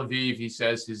in Tel Aviv, he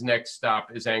says his next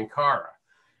stop is Ankara.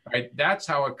 Right? That's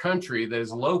how a country that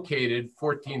is located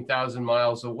 14,000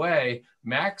 miles away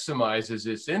maximizes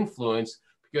its influence,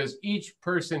 because each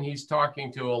person he's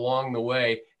talking to along the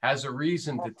way has a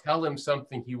reason to tell him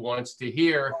something he wants to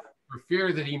hear, for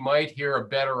fear that he might hear a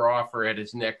better offer at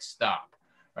his next stop.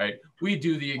 Right? We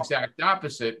do the exact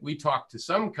opposite. We talk to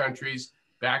some countries,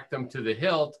 back them to the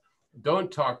hilt,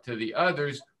 don't talk to the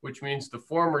others, which means the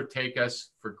former take us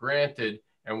for granted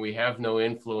and we have no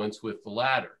influence with the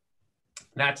latter.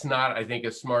 That's not, I think,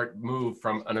 a smart move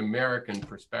from an American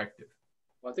perspective.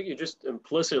 Well, I think you just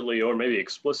implicitly or maybe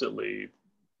explicitly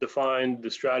defined the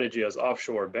strategy as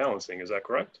offshore balancing. Is that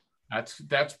correct?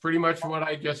 That's pretty much what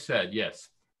I just said, yes.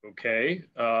 Okay.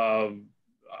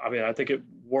 I mean, I think it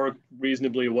worked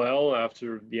reasonably well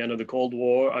after the end of the Cold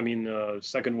War,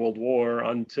 Second World War,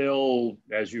 until,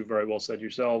 as you very well said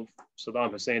yourself,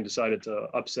 Saddam Hussein decided to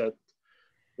upset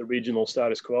the regional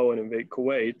status quo and invade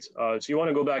Kuwait. So you want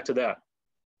to go back to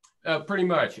that? Pretty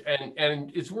much.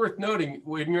 And it's worth noting,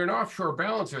 when you're an offshore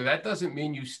balancer, that doesn't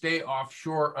mean you stay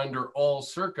offshore under all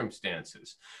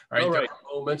circumstances, right? There are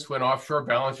moments when offshore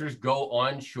balancers go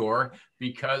onshore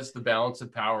because the balance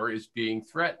of power is being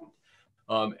threatened.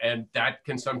 And that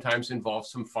can sometimes involve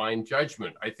some fine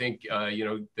judgment. I think,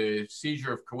 the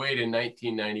seizure of Kuwait in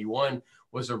 1991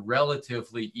 was a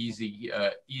relatively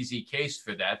easy case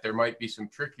for that. There might be some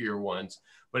trickier ones.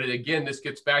 But again, this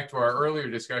gets back to our earlier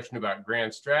discussion about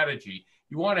grand strategy.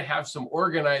 You want to have some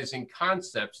organizing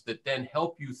concepts that then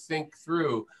help you think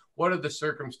through what are the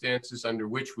circumstances under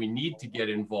which we need to get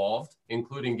involved,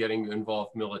 including getting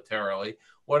involved militarily.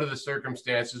 What are the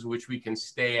circumstances which we can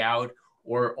stay out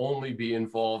or only be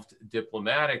involved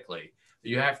diplomatically.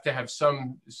 You have to have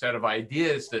some set of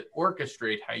ideas that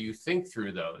orchestrate how you think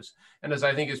through those. And as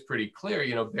I think is pretty clear,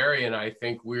 Barry and I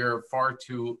think we're far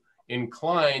too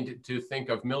inclined to think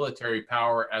of military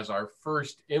power as our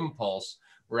first impulse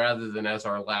rather than as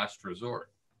our last resort.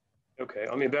 Okay.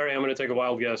 Barry, I'm going to take a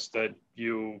wild guess that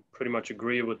you pretty much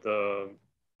agree with the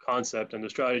concept and the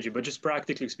strategy, but just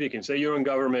practically speaking, say you're in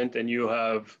government and you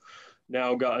have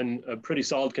now gotten a pretty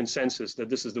solid consensus that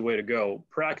this is the way to go.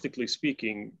 Practically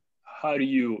speaking, how do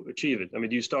you achieve it?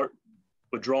 Do you start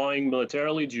withdrawing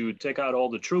militarily? Do you take out all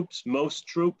the troops, most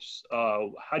troops?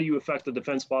 How do you affect the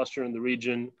defense posture in the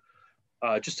region?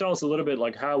 Just tell us a little bit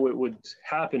like how it would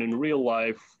happen in real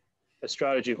life, a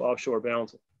strategy of offshore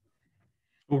balancing.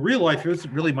 Well, real life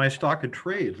isn't really my stock and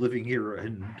trade living here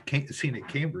in scenic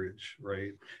Cambridge,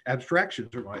 right?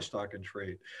 Abstractions are my stock and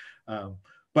trade.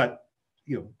 But,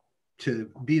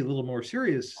 to be a little more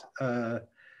serious,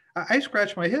 I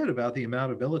scratch my head about the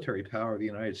amount of military power the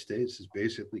United States is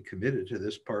basically committed to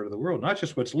this part of the world, not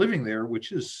just what's living there,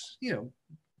 which is,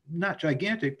 not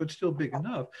gigantic, but still big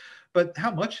enough. But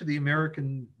how much of the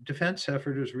American defense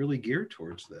effort is really geared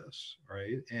towards this,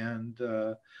 right? And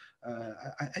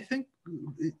I think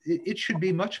it should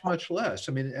be much, much less.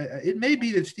 I mean, it may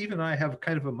be that Steve and I have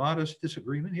kind of a modest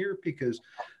disagreement here because,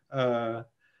 you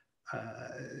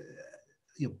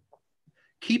know,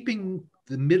 keeping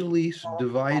the Middle East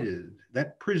divided,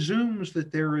 that presumes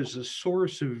that there is a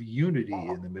source of unity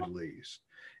in the Middle East.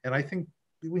 And I think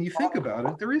when you think about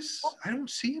it, I don't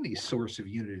see any source of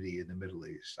unity in the Middle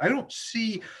East. I don't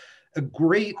see a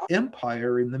great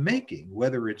empire in the making,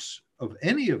 whether it's of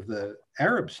any of the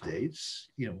Arab states,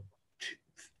 you know,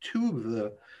 two of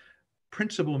the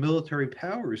principal military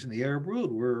powers in the Arab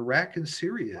world were Iraq and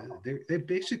Syria. They've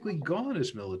basically gone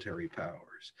as military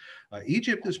powers.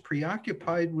 Egypt is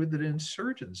preoccupied with an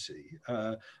insurgency.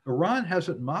 Iran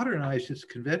hasn't modernized its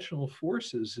conventional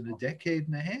forces in a decade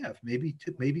and a half,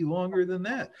 maybe longer than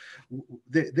that.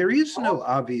 There is no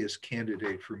obvious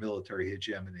candidate for military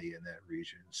hegemony in that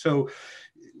region. So,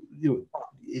 you know,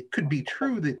 it could be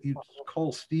true that you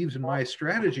call Steve's and my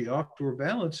strategy offshore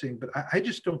balancing, but I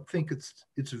just don't think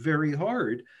it's very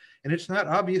hard. And it's not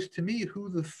obvious to me who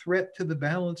the threat to the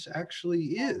balance actually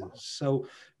is. So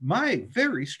my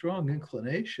very strong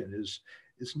inclination is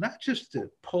not just to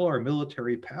pull our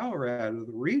military power out of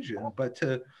the region, but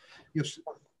to, you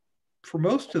know, for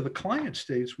most of the client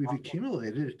states we've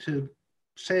accumulated, to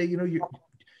say, you know, you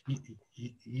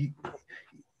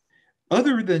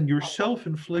other than your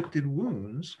self-inflicted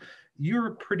wounds, you're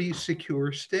a pretty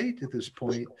secure state at this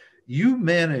point. You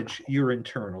manage your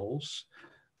internals.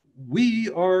 We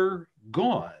are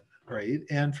gone, right?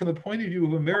 And from the point of view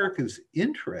of America's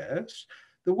interests,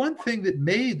 the one thing that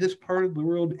made this part of the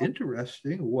world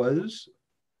interesting was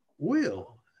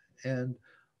oil. And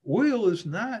oil is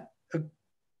not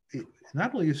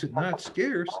only is it not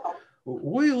scarce,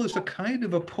 oil is a kind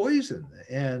of a poison.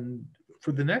 And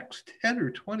for the next 10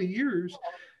 or 20 years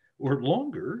or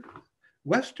longer,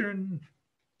 Western,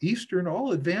 Eastern,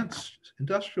 all advanced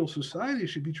industrial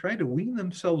societies should be trying to wean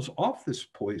themselves off this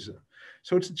poison.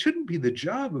 So it shouldn't be the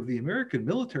job of the American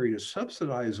military to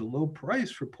subsidize a low price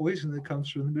for poison that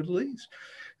comes from the Middle East.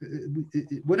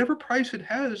 Whatever price it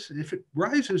has, if it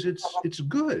rises, it's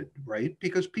good, right?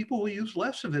 Because people will use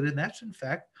less of it. And that's, in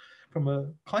fact, from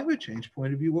a climate change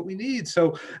point of view, what we need.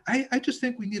 So I just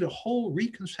think we need a whole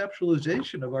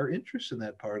reconceptualization of our interests in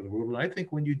that part of the world. And I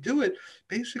think when you do it,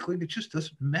 basically, it just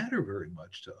doesn't matter very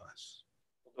much to us.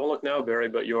 Don't look now, Barry,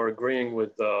 but you're agreeing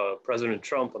with President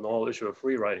Trump on the whole issue of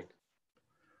free riding.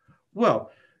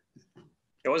 Well,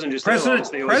 it wasn't just President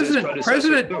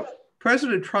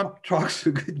Trump talks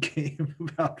a good game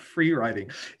about free riding.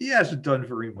 He hasn't done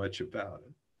very much about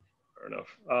it. Fair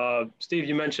enough. Steve,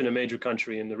 you mentioned a major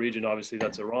country in the region. Obviously,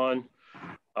 that's Iran.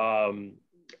 I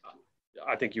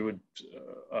think you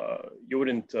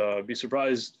wouldn't be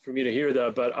surprised for me to hear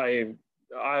that, but I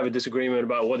have a disagreement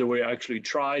about whether we actually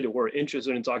tried or were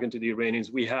interested in talking to the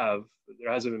Iranians. We have.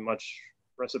 There hasn't been much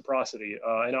reciprocity.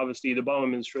 And obviously, the Obama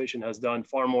administration has done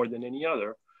far more than any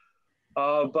other.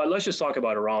 But let's just talk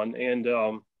about Iran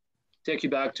and take you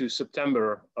back to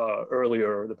September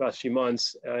earlier, the past few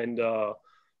months, and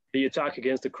the attack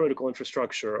against the critical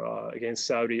infrastructure, against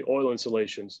Saudi oil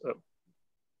installations.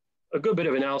 A good bit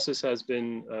of analysis has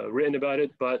been written about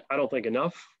it, but I don't think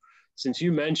enough. Since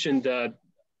you mentioned that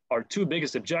our two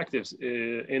biggest objectives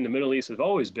in the Middle East have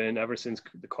always been, ever since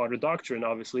the Carter Doctrine,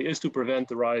 obviously, is to prevent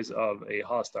the rise of a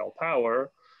hostile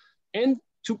power and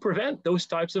to prevent those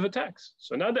types of attacks.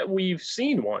 So now that we've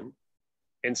seen one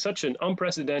in such an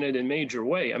unprecedented and major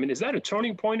way, I mean, is that a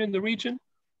turning point in the region?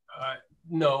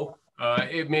 No.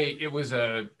 It was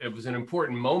an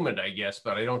important moment, I guess,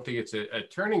 but I don't think it's a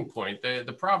turning point.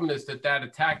 The problem is that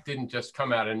attack didn't just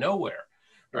come out of nowhere,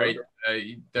 right?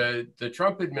 The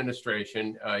Trump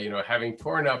administration, having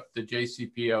torn up the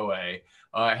JCPOA,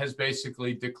 has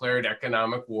basically declared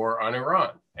economic war on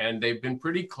Iran, and they've been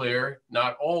pretty clear,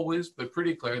 not always, but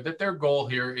pretty clear, that their goal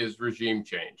here is regime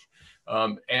change.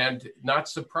 And not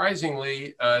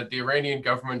surprisingly, the Iranian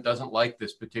government doesn't like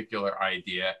this particular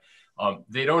idea.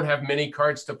 They don't have many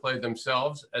cards to play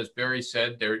themselves. As Barry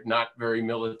said, they're not very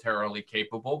militarily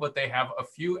capable, but they have a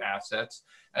few assets.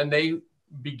 And they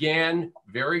began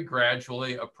very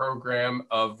gradually a program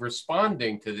of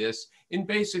responding to this in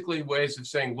basically ways of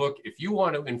saying, look, if you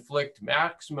want to inflict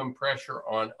maximum pressure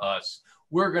on us,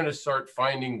 we're going to start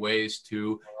finding ways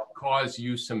to cause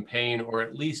you some pain, or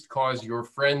at least cause your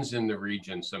friends in the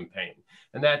region some pain.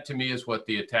 And that, to me, is what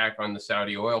the attack on the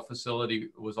Saudi oil facility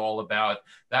was all about.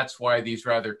 That's why these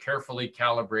rather carefully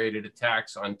calibrated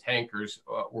attacks on tankers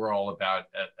were all about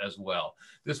as well.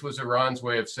 This was Iran's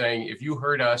way of saying, if you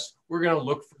hurt us, we're going to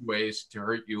look for ways to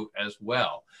hurt you as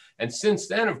well. And since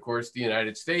then, of course, the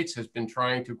United States has been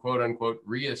trying to, quote unquote,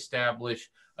 reestablish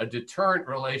a deterrent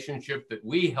relationship that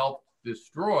we helped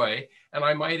destroy, and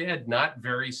I might add, not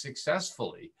very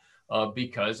successfully.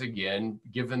 Because again,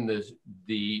 given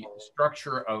the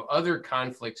structure of other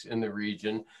conflicts in the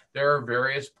region, there are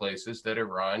various places that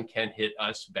Iran can hit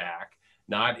us back,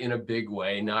 not in a big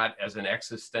way, not as an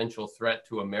existential threat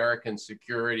to American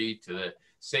security, to the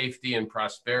safety and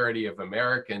prosperity of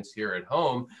Americans here at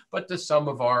home, but to some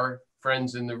of our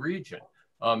friends in the region.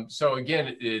 So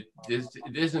again, it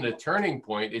isn't a turning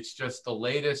point. It's just the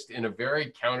latest in a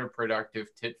very counterproductive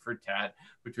tit for tat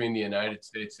between the United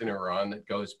States and Iran that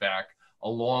goes back a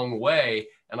long way.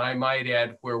 And I might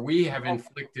add, where we have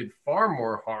inflicted far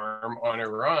more harm on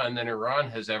Iran than Iran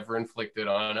has ever inflicted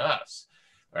on us.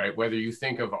 All right, whether you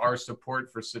think of our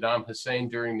support for Saddam Hussein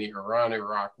during the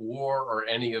Iran-Iraq war or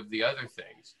any of the other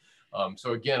things.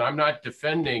 So again, I'm not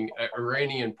defending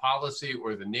Iranian policy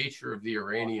or the nature of the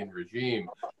Iranian regime.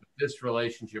 But this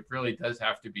relationship really does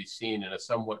have to be seen in a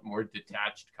somewhat more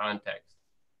detached context.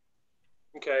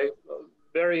 Okay.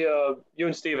 Barry, you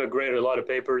and Steve have graded a lot of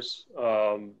papers.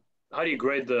 How do you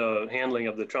grade the handling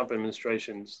of the Trump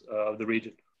administration's of the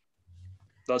region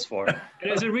thus far?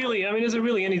 And is it really, I mean, is it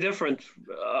really any different?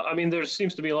 I mean, there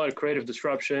seems to be a lot of creative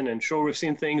disruption, and sure, we've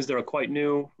seen things that are quite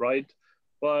new, right?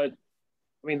 But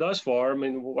I mean, thus far, I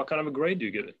mean, what kind of a grade do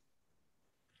you give it?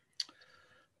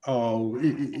 Oh,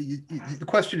 the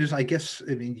question is, I guess,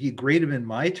 I mean, do you grade them in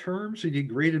my terms or do you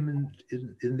grade them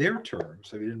in their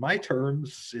terms? I mean, in my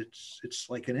terms, it's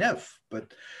like an F.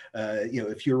 But, you know,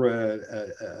 if you're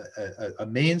a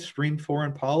mainstream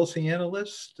foreign policy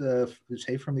analyst,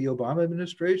 say from the Obama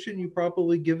administration, you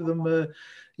probably give them a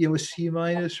C-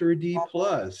 or a D+.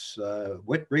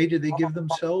 What grade do they give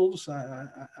themselves?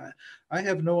 I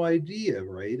have no idea,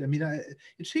 right? I mean,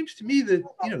 it seems to me that,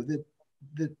 you know, that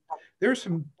there's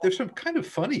some kind of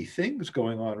funny things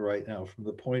going on right now from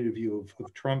the point of view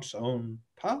of Trump's own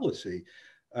policy.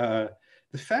 The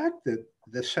fact that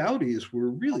the Saudis were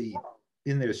really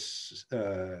in this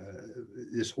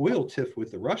oil tiff with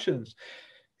the Russians,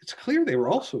 it's clear they were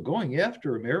also going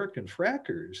after American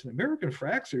frackers. And American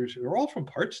frackers are all from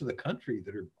parts of the country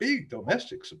that are big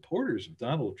domestic supporters of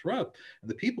Donald Trump.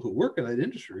 And the people who work in that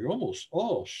industry are almost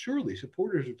all surely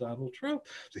supporters of Donald Trump.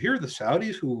 So here are the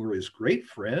Saudis who were his great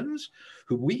friends,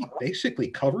 who we basically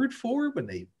covered for when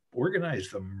they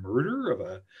organized the murder of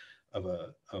a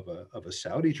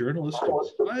Saudi journalist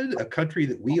abroad, a country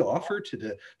that we offer to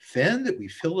defend, that we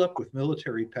fill up with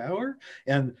military power.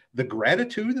 And the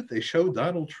gratitude that they showed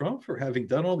Donald Trump for having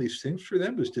done all these things for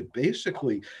them is to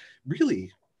basically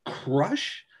really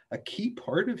crush a key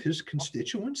part of his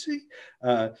constituency.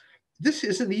 This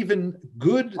isn't even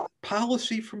good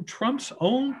policy from Trump's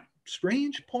own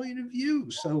strange point of view.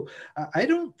 So I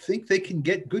don't think they can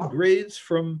get good grades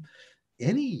from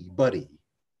anybody,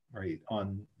 right,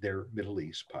 on their Middle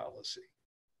East policy.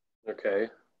 Okay.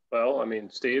 Well, I mean,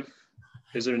 Steve,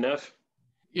 is it enough?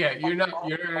 Yeah, you're not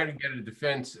going to get a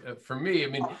defense from me. I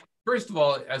mean, first of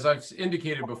all, as I've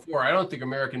indicated before, I don't think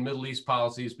American Middle East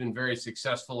policy has been very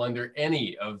successful under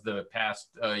any of the past,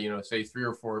 say 3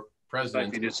 or 4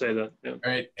 presidents. You did say that, yeah.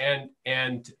 Right,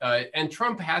 and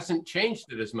Trump hasn't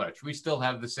changed it as much. We still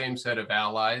have the same set of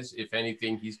allies. If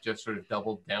anything, he's just sort of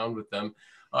doubled down with them.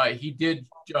 He did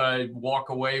walk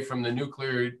away from the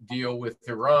nuclear deal with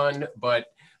Iran, but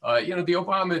the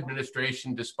Obama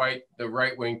administration, despite the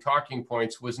right-wing talking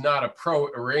points, was not a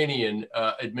pro-Iranian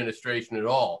administration at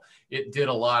all. It did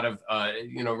a lot of,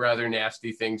 rather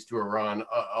nasty things to Iran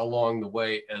along the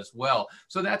way as well.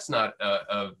 So that's not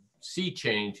a sea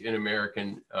change in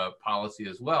American policy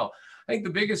as well. I think the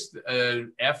biggest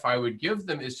F I would give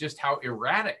them is just how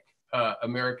erratic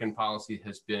American policy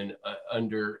has been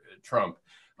under Trump.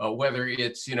 Whether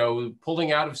it's,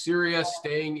 pulling out of Syria,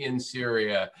 staying in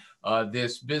Syria,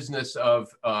 this business of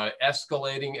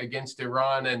escalating against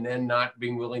Iran and then not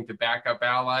being willing to back up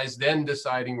allies, then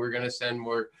deciding we're going to send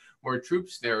more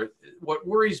troops there. What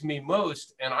worries me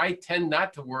most, and I tend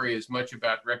not to worry as much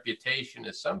about reputation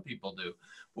as some people do,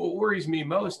 what worries me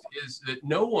most is that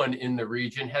no one in the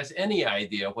region has any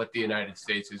idea what the United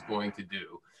States is going to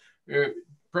do.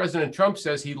 President Trump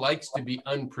says he likes to be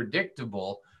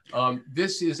unpredictable.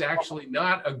 this is actually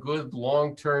not a good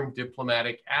long-term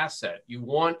diplomatic asset. You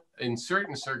want, in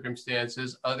certain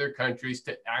circumstances, other countries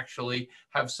to actually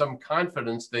have some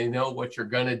confidence they know what you're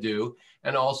going to do,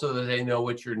 and also that they know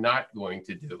what you're not going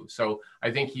to do. So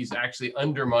I think he's actually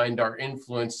undermined our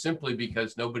influence simply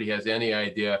because nobody has any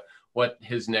idea what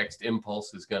his next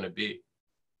impulse is going to be.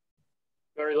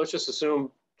 Barry, let's just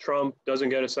assume Trump doesn't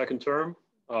get a second term,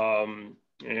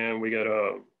 and we get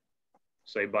a,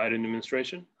 say, Biden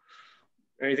administration.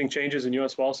 Anything changes in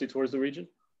U.S. policy towards the region?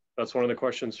 That's one of the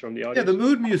questions from the audience. Yeah, the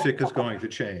mood music is going to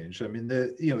change. I mean,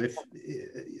 if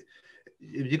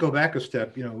you go back a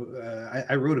step,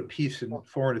 I wrote a piece in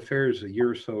Foreign Affairs a year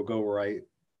or so ago where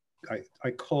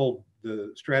I called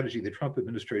the strategy of the Trump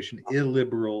administration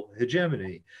illiberal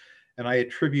hegemony. And I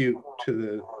attribute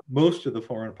to most of the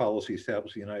foreign policy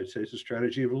established in the United States a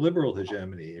strategy of a liberal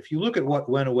hegemony. If you look at what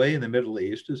went away in the Middle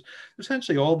East, is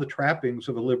essentially all the trappings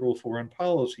of a liberal foreign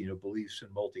policy, beliefs in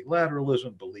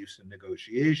multilateralism, beliefs in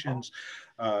negotiations,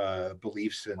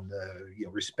 beliefs in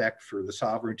respect for the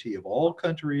sovereignty of all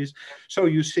countries. So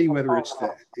you see whether it's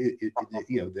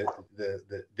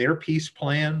their peace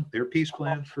plan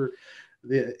for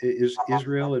is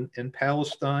Israel and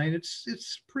Palestine.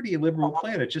 It's pretty liberal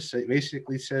plan. It just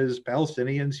basically says,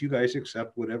 Palestinians, you guys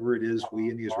accept whatever it is we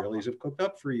and the Israelis have cooked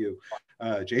up for you.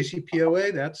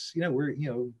 JCPOA, that's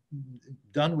we're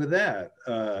done with that.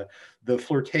 The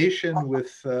flirtation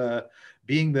with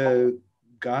being the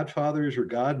godfathers or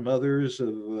godmothers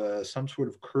of some sort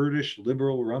of Kurdish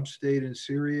liberal rump state in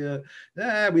Syria. We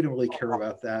don't really care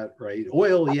about that, right?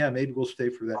 Oil, yeah, maybe we'll stay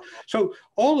for that. So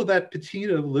all of that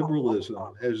patina of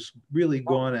liberalism has really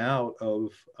gone out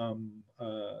of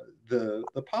the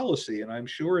policy. And I'm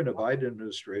sure in a Biden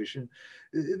administration,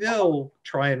 they'll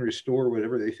try and restore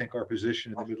whatever they think our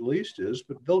position in the Middle East is,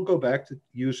 but they'll go back to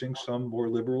using some more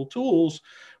liberal tools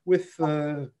with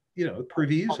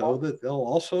proviso that they'll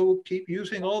also keep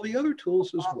using all the other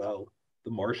tools as well, the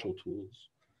Marshall tools.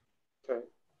 Okay,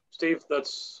 Steve,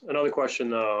 that's another question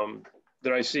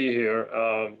that I see here.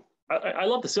 I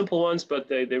love the simple ones, but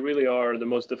they really are the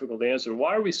most difficult to answer.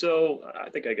 Why are we so, I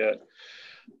think I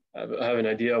have an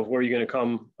idea of where you're going to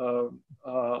come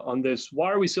on this.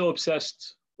 Why are we so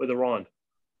obsessed with Iran?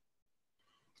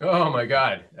 Oh my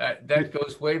God, that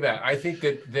goes way back. I think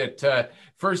that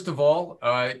first of all,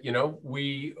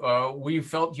 we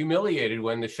felt humiliated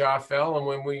when the Shah fell and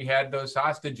when we had those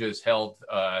hostages held.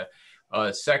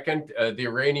 Second, the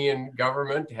Iranian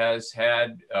government has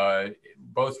had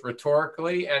both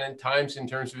rhetorically and at times in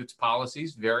terms of its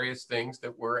policies, various things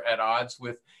that were at odds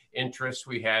with interests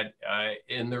we had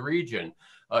in the region.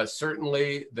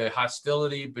 Certainly, the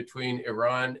hostility between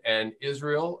Iran and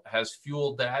Israel has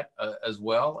fueled that as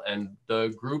well. And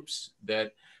the groups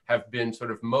that have been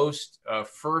sort of most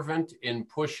fervent in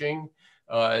pushing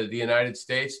the United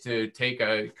States to take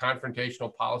a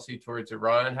confrontational policy towards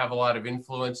Iran have a lot of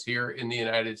influence here in the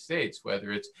United States,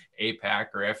 whether it's AIPAC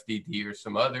or FDD or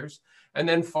some others. And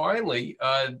then finally,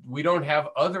 we don't have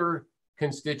other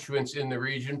constituents in the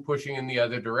region pushing in the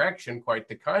other direction, quite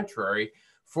the contrary.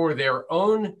 For their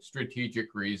own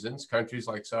strategic reasons, countries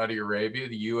like Saudi Arabia,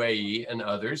 the UAE, and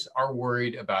others are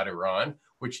worried about Iran,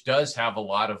 which does have a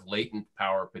lot of latent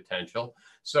power potential.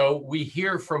 So we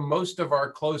hear from most of our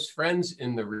close friends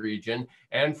in the region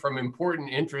and from important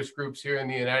interest groups here in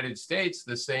the United States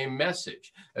the same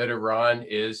message, that Iran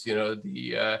is,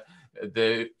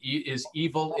 is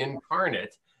evil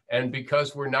incarnate. And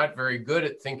because we're not very good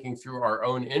at thinking through our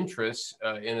own interests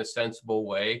in a sensible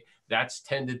way, that's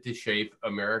tended to shape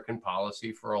American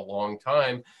policy for a long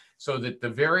time. So that the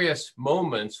various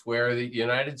moments where the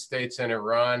United States and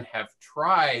Iran have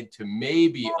tried to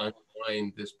maybe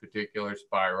unwind this particular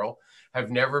spiral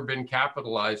have never been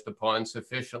capitalized upon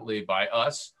sufficiently by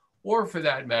us, or for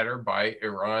that matter, by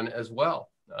Iran as well.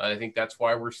 I think that's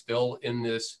why we're still in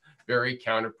this very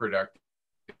counterproductive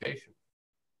situation.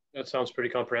 That sounds pretty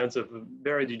comprehensive.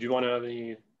 Barry, did you want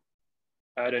to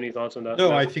add any thoughts on that?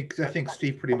 No, I think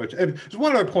Steve pretty much. There's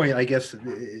one other point, I guess.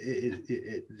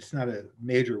 It's not a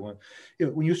major one.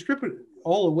 When you strip it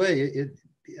all away,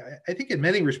 I think in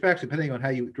many respects, depending on how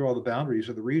you draw the boundaries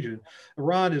of the region,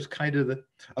 Iran is kind of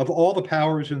of all the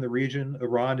powers in the region,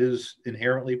 Iran is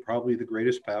inherently probably the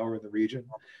greatest power in the region.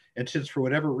 And since for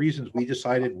whatever reasons we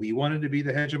decided we wanted to be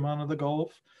the hegemon of the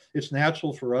Gulf, it's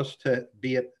natural for us to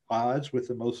be at odds with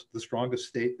the strongest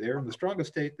state there. And the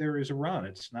strongest state there is Iran.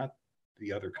 It's not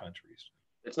the other countries.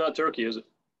 It's not Turkey, is it?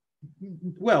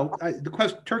 Well,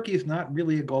 Turkey is not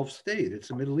really a Gulf state.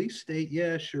 It's a Middle East state,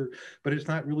 yeah, sure, but it's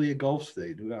not really a Gulf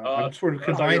state. I'm sort of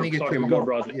combining it to more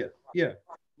broadly. Yeah.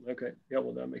 Okay. Yeah,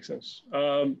 well, that makes sense.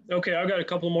 Okay, I've got a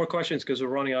couple more questions because we're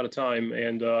running out of time,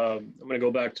 and I'm going to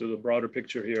go back to the broader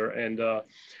picture here. And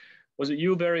was it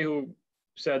you, Barry, who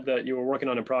said that you were working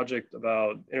on a project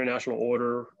about international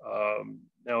order About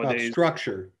nowadays?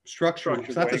 structure. It's not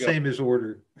There the you go. same as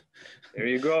order. There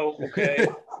you go. Okay.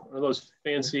 One of those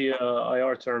fancy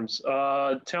IR terms.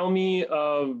 Tell me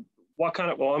what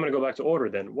kind of, well, I'm going to go back to order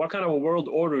then. What kind of a world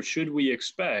order should we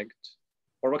expect,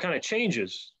 or what kind of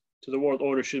changes to the world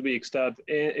order should we expect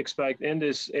in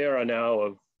this era now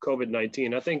of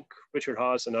COVID-19? I think Richard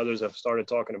Haas and others have started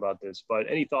talking about this, but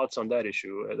any thoughts on that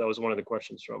issue? That was one of the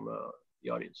questions from the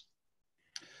audience.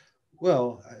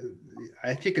 Well,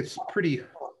 I think it's pretty,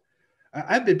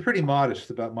 I've been pretty modest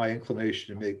about my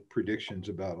inclination to make predictions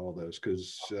about all this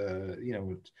because, you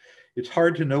know, it's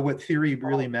hard to know what theory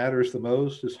really matters the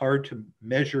most. It's hard to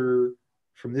measure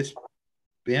from this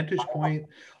vantage point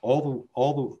all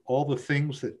the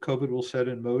things that COVID will set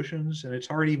in motions, and it's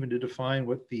hard even to define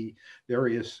what the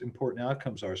various important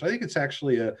outcomes are. So I think it's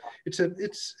actually it's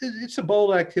a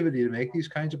bold activity to make these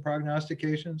kinds of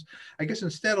prognostications. I guess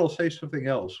instead I'll say something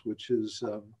else, which is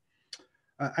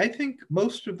I think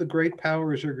most of the great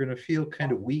powers are going to feel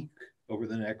kind of weak over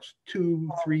the next 2,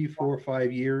 3, 4,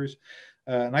 5 years.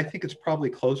 And I think it's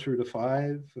probably closer to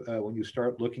 5 when you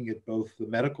start looking at both the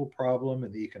medical problem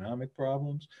and the economic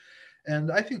problems.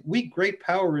 And I think weak great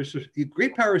powers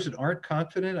that aren't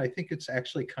confident, I think it's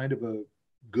actually kind of a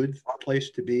good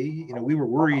place to be. You know, we were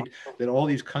worried that all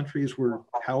these countries were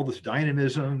held with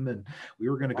dynamism and we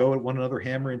were going to go at one another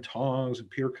hammer and tongs and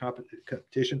peer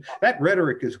competition. That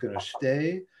rhetoric is going to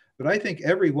stay. But I think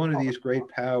every one of these great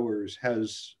powers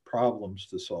has problems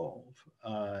to solve.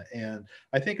 And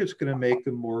I think it's going to make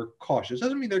them more cautious.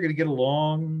 Doesn't mean they're going to get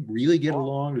along, really get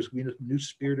along. There's going to be a new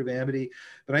spirit of amity.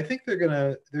 But I think they're going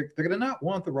to not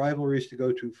want the rivalries to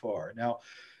go too far. Now,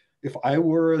 if I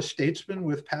were a statesman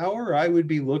with power, I would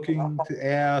be looking to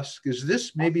ask, is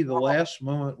this maybe the last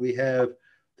moment we have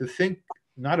to think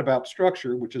not about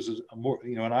structure, which is a more,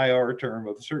 you know, an IR term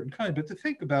of a certain kind, but to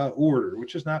think about order,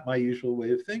 which is not my usual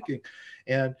way of thinking.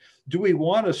 And do we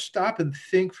want to stop and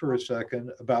think for a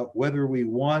second about whether we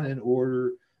want an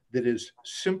order that is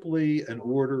simply an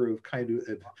order of kind of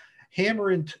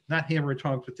not hammer and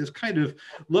tongs, but this kind of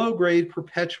low-grade,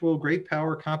 perpetual, great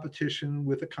power competition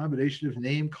with a combination of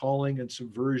name calling and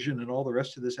subversion and all the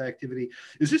rest of this activity?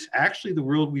 Is this actually the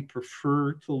world we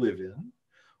prefer to live in?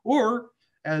 Or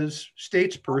as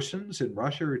statespersons in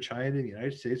Russia or China, the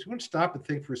United States, we want to stop and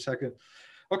think for a second,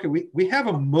 okay, we have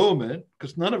a moment,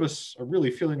 because none of us are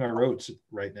really feeling our oats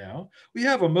right now. We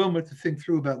have a moment to think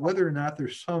through about whether or not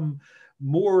there's some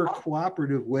more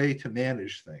cooperative way to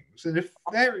manage things. And if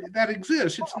that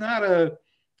exists, it's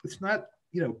not,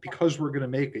 you know, because we're going to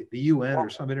make it, the UN or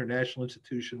some international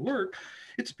institution work.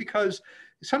 It's because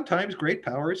sometimes great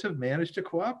powers have managed to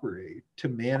cooperate to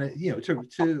manage, you know,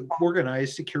 to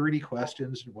organize security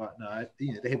questions and whatnot.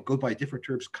 You know, they go by different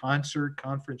terms, concert,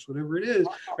 conference, whatever it is,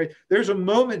 right? There's a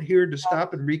moment here to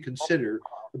stop and reconsider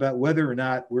about whether or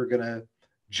not we're going to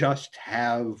just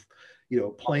have, you know,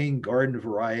 plain garden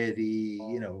variety,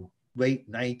 you know,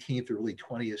 late 19th, early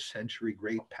 20th century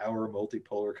great power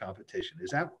multipolar competition.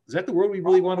 Is that the world we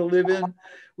really want to live in?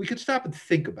 We could stop and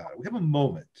think about it. We have a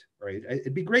moment, right?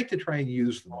 It'd be great to try and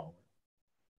use the moment.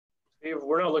 Steve,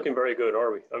 we're not looking very good,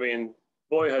 are we? I mean,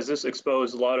 boy, has this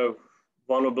exposed a lot of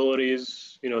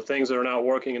vulnerabilities, you know, things that are not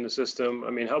working in the system. I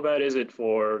mean, how bad is it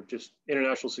for just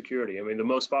international security? I mean, the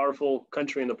most powerful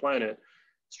country on the planet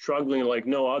struggling like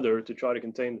no other to try to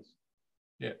contain this.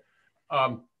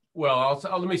 Yeah. Well,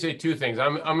 let me say 2 things.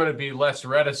 I'm going to be less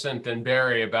reticent than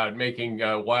Barry about making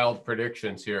wild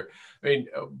predictions here. I mean,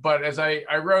 but as I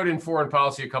wrote in Foreign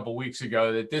Policy a couple of weeks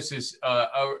ago, that this is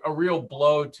a real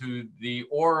blow to the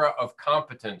aura of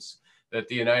competence that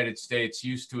the United States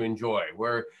used to enjoy,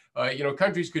 where you know,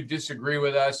 countries could disagree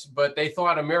with us, but they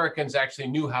thought Americans actually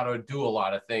knew how to do a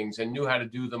lot of things and knew how to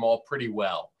do them all pretty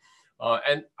well.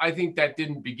 And I think that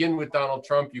didn't begin with Donald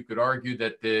Trump. You could argue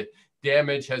that the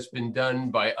damage has been done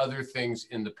by other things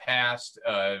in the past,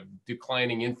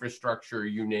 declining infrastructure,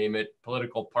 you name it,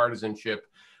 political partisanship,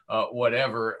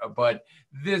 whatever. But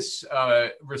this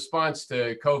response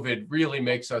to COVID really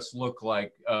makes us look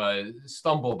like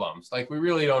stumble bums, like we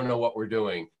really don't know what we're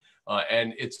doing.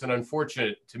 And it's an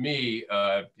unfortunate to me,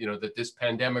 you know, that this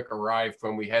pandemic arrived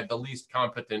when we had the least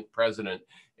competent president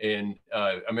in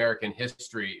American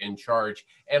history in charge,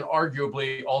 and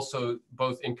arguably also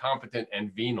both incompetent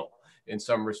and venal in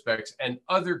some respects. And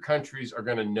other countries are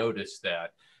going to notice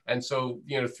that. And so,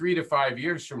 you know, 3 to 5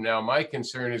 years from now, my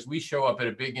concern is we show up at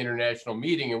a big international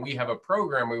meeting and we have a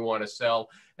program we want to sell.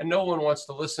 and no one wants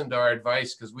to listen to our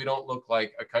advice because we don't look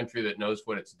like a country that knows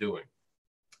what it's doing.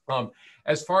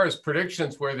 As far as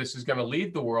predictions where this is going to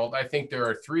lead the world, I think there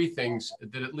are three things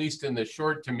that at least in the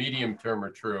short to medium term are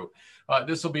true.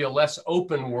 This will be a less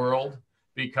open world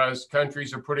because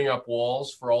countries are putting up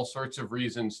walls for all sorts of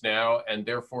reasons now, and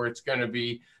therefore it's going to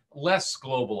be less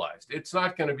globalized. It's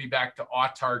not going to be back to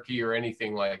autarky or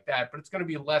anything like that, but it's going to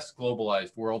be a less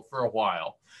globalized world for a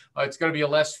while. It's going to be a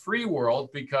less free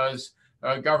world because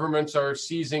governments are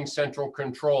seizing central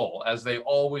control, as they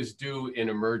always do in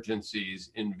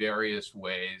emergencies in various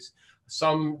ways.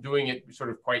 Some doing it sort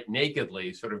of quite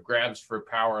nakedly, sort of grabs for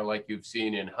power like you've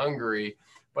seen in Hungary.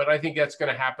 But I think that's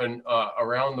going to happen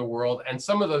around the world. And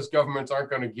some of those governments aren't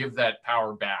going to give that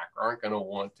power back, aren't going to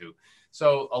want to.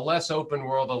 So a less open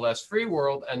world, a less free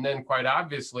world, and then quite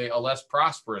obviously a less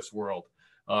prosperous world.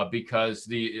 Because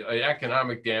the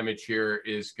economic damage here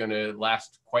is going to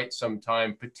last quite some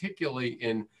time, particularly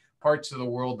in parts of the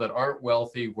world that aren't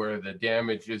wealthy, where the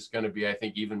damage is going to be, I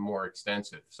think, even more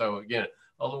extensive. So again,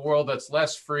 a world that's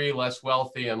less free, less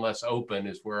wealthy, and less open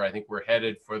is where I think we're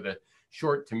headed for the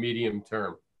short to medium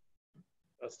term.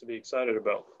 That's to be excited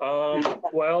about.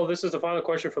 Well, this is the final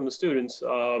question from the students.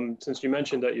 Since you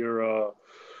mentioned that you're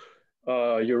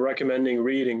recommending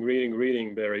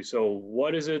reading, Barry. So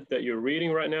what is it that you're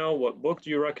reading right now? What book do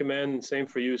you recommend? Same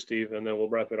for you, Steve, and then we'll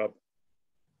wrap it up.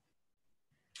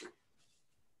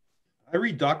 I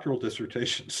read doctoral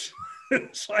dissertations.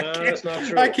 So that's not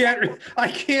true. I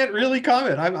can't really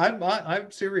comment. I'm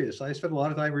serious. I spend a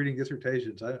lot of time reading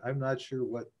dissertations. I'm not sure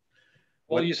what.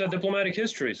 Well, you said diplomatic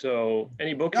history, so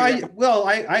any book?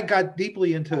 I got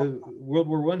deeply into World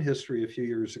War I history a few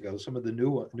years ago, some of the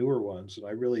newer ones, and I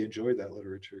really enjoyed that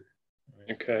literature.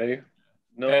 Okay.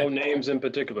 No names in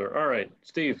particular. All right,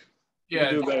 Steve, you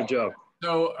do a better job.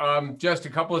 So just a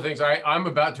couple of things. I'm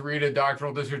about to read a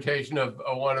doctoral dissertation of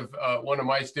one of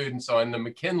my students on the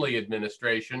McKinley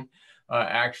administration,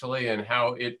 actually, and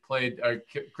how it played a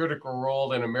critical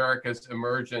role in America's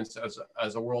emergence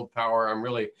as a world power. I'm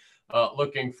really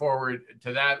looking forward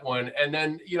to that one. And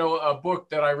then, a book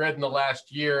that I read in the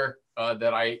last year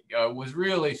that I was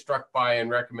really struck by and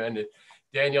recommended,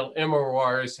 Daniel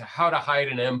Immerwahr's How to Hide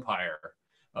an Empire,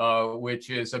 which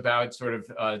is about sort of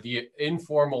the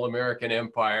informal American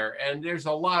empire. And there's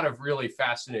a lot of really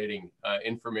fascinating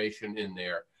information in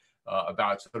there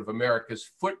about sort of America's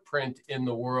footprint in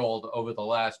the world over the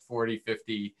last 40,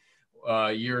 50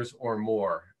 years or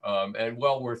more, and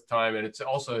well worth time. And it's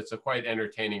a quite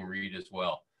entertaining read as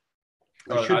well.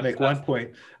 I should make one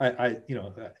point.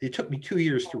 It took me 2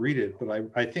 years to read it, but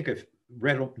I think I've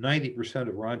read 90%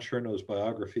 of Ron Chernow's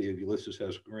biography of Ulysses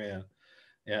S. Grant.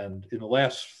 And in the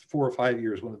last 4 or 5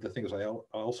 years, one of the things I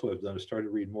also have done is started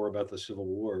to read more about the Civil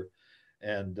War.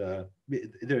 And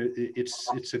it's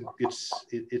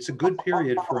a good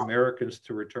period for Americans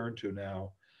to return to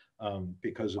now.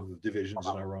 Because of the divisions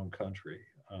in our own country.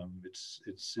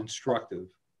 It's instructive.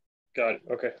 Got it.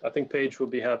 Okay. I think Paige will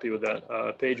be happy with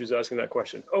that. Paige was asking that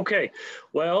question. Okay.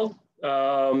 Well,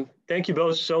 thank you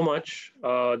both so much.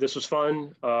 This was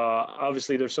fun.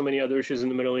 Obviously, there's so many other issues in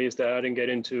the Middle East that I didn't get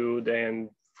into.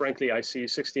 And frankly, I see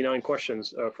 69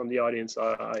 questions from the audience.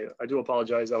 I do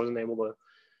apologize. I wasn't able to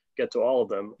get to all of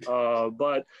them.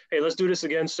 But hey, let's do this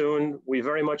again soon. We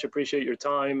very much appreciate your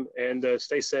time, and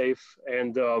stay safe,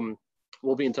 and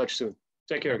we'll be in touch soon.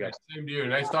 Take care, guys. Same to you.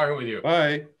 Nice talking with you.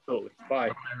 Bye. Totally. Bye.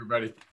 Bye, everybody.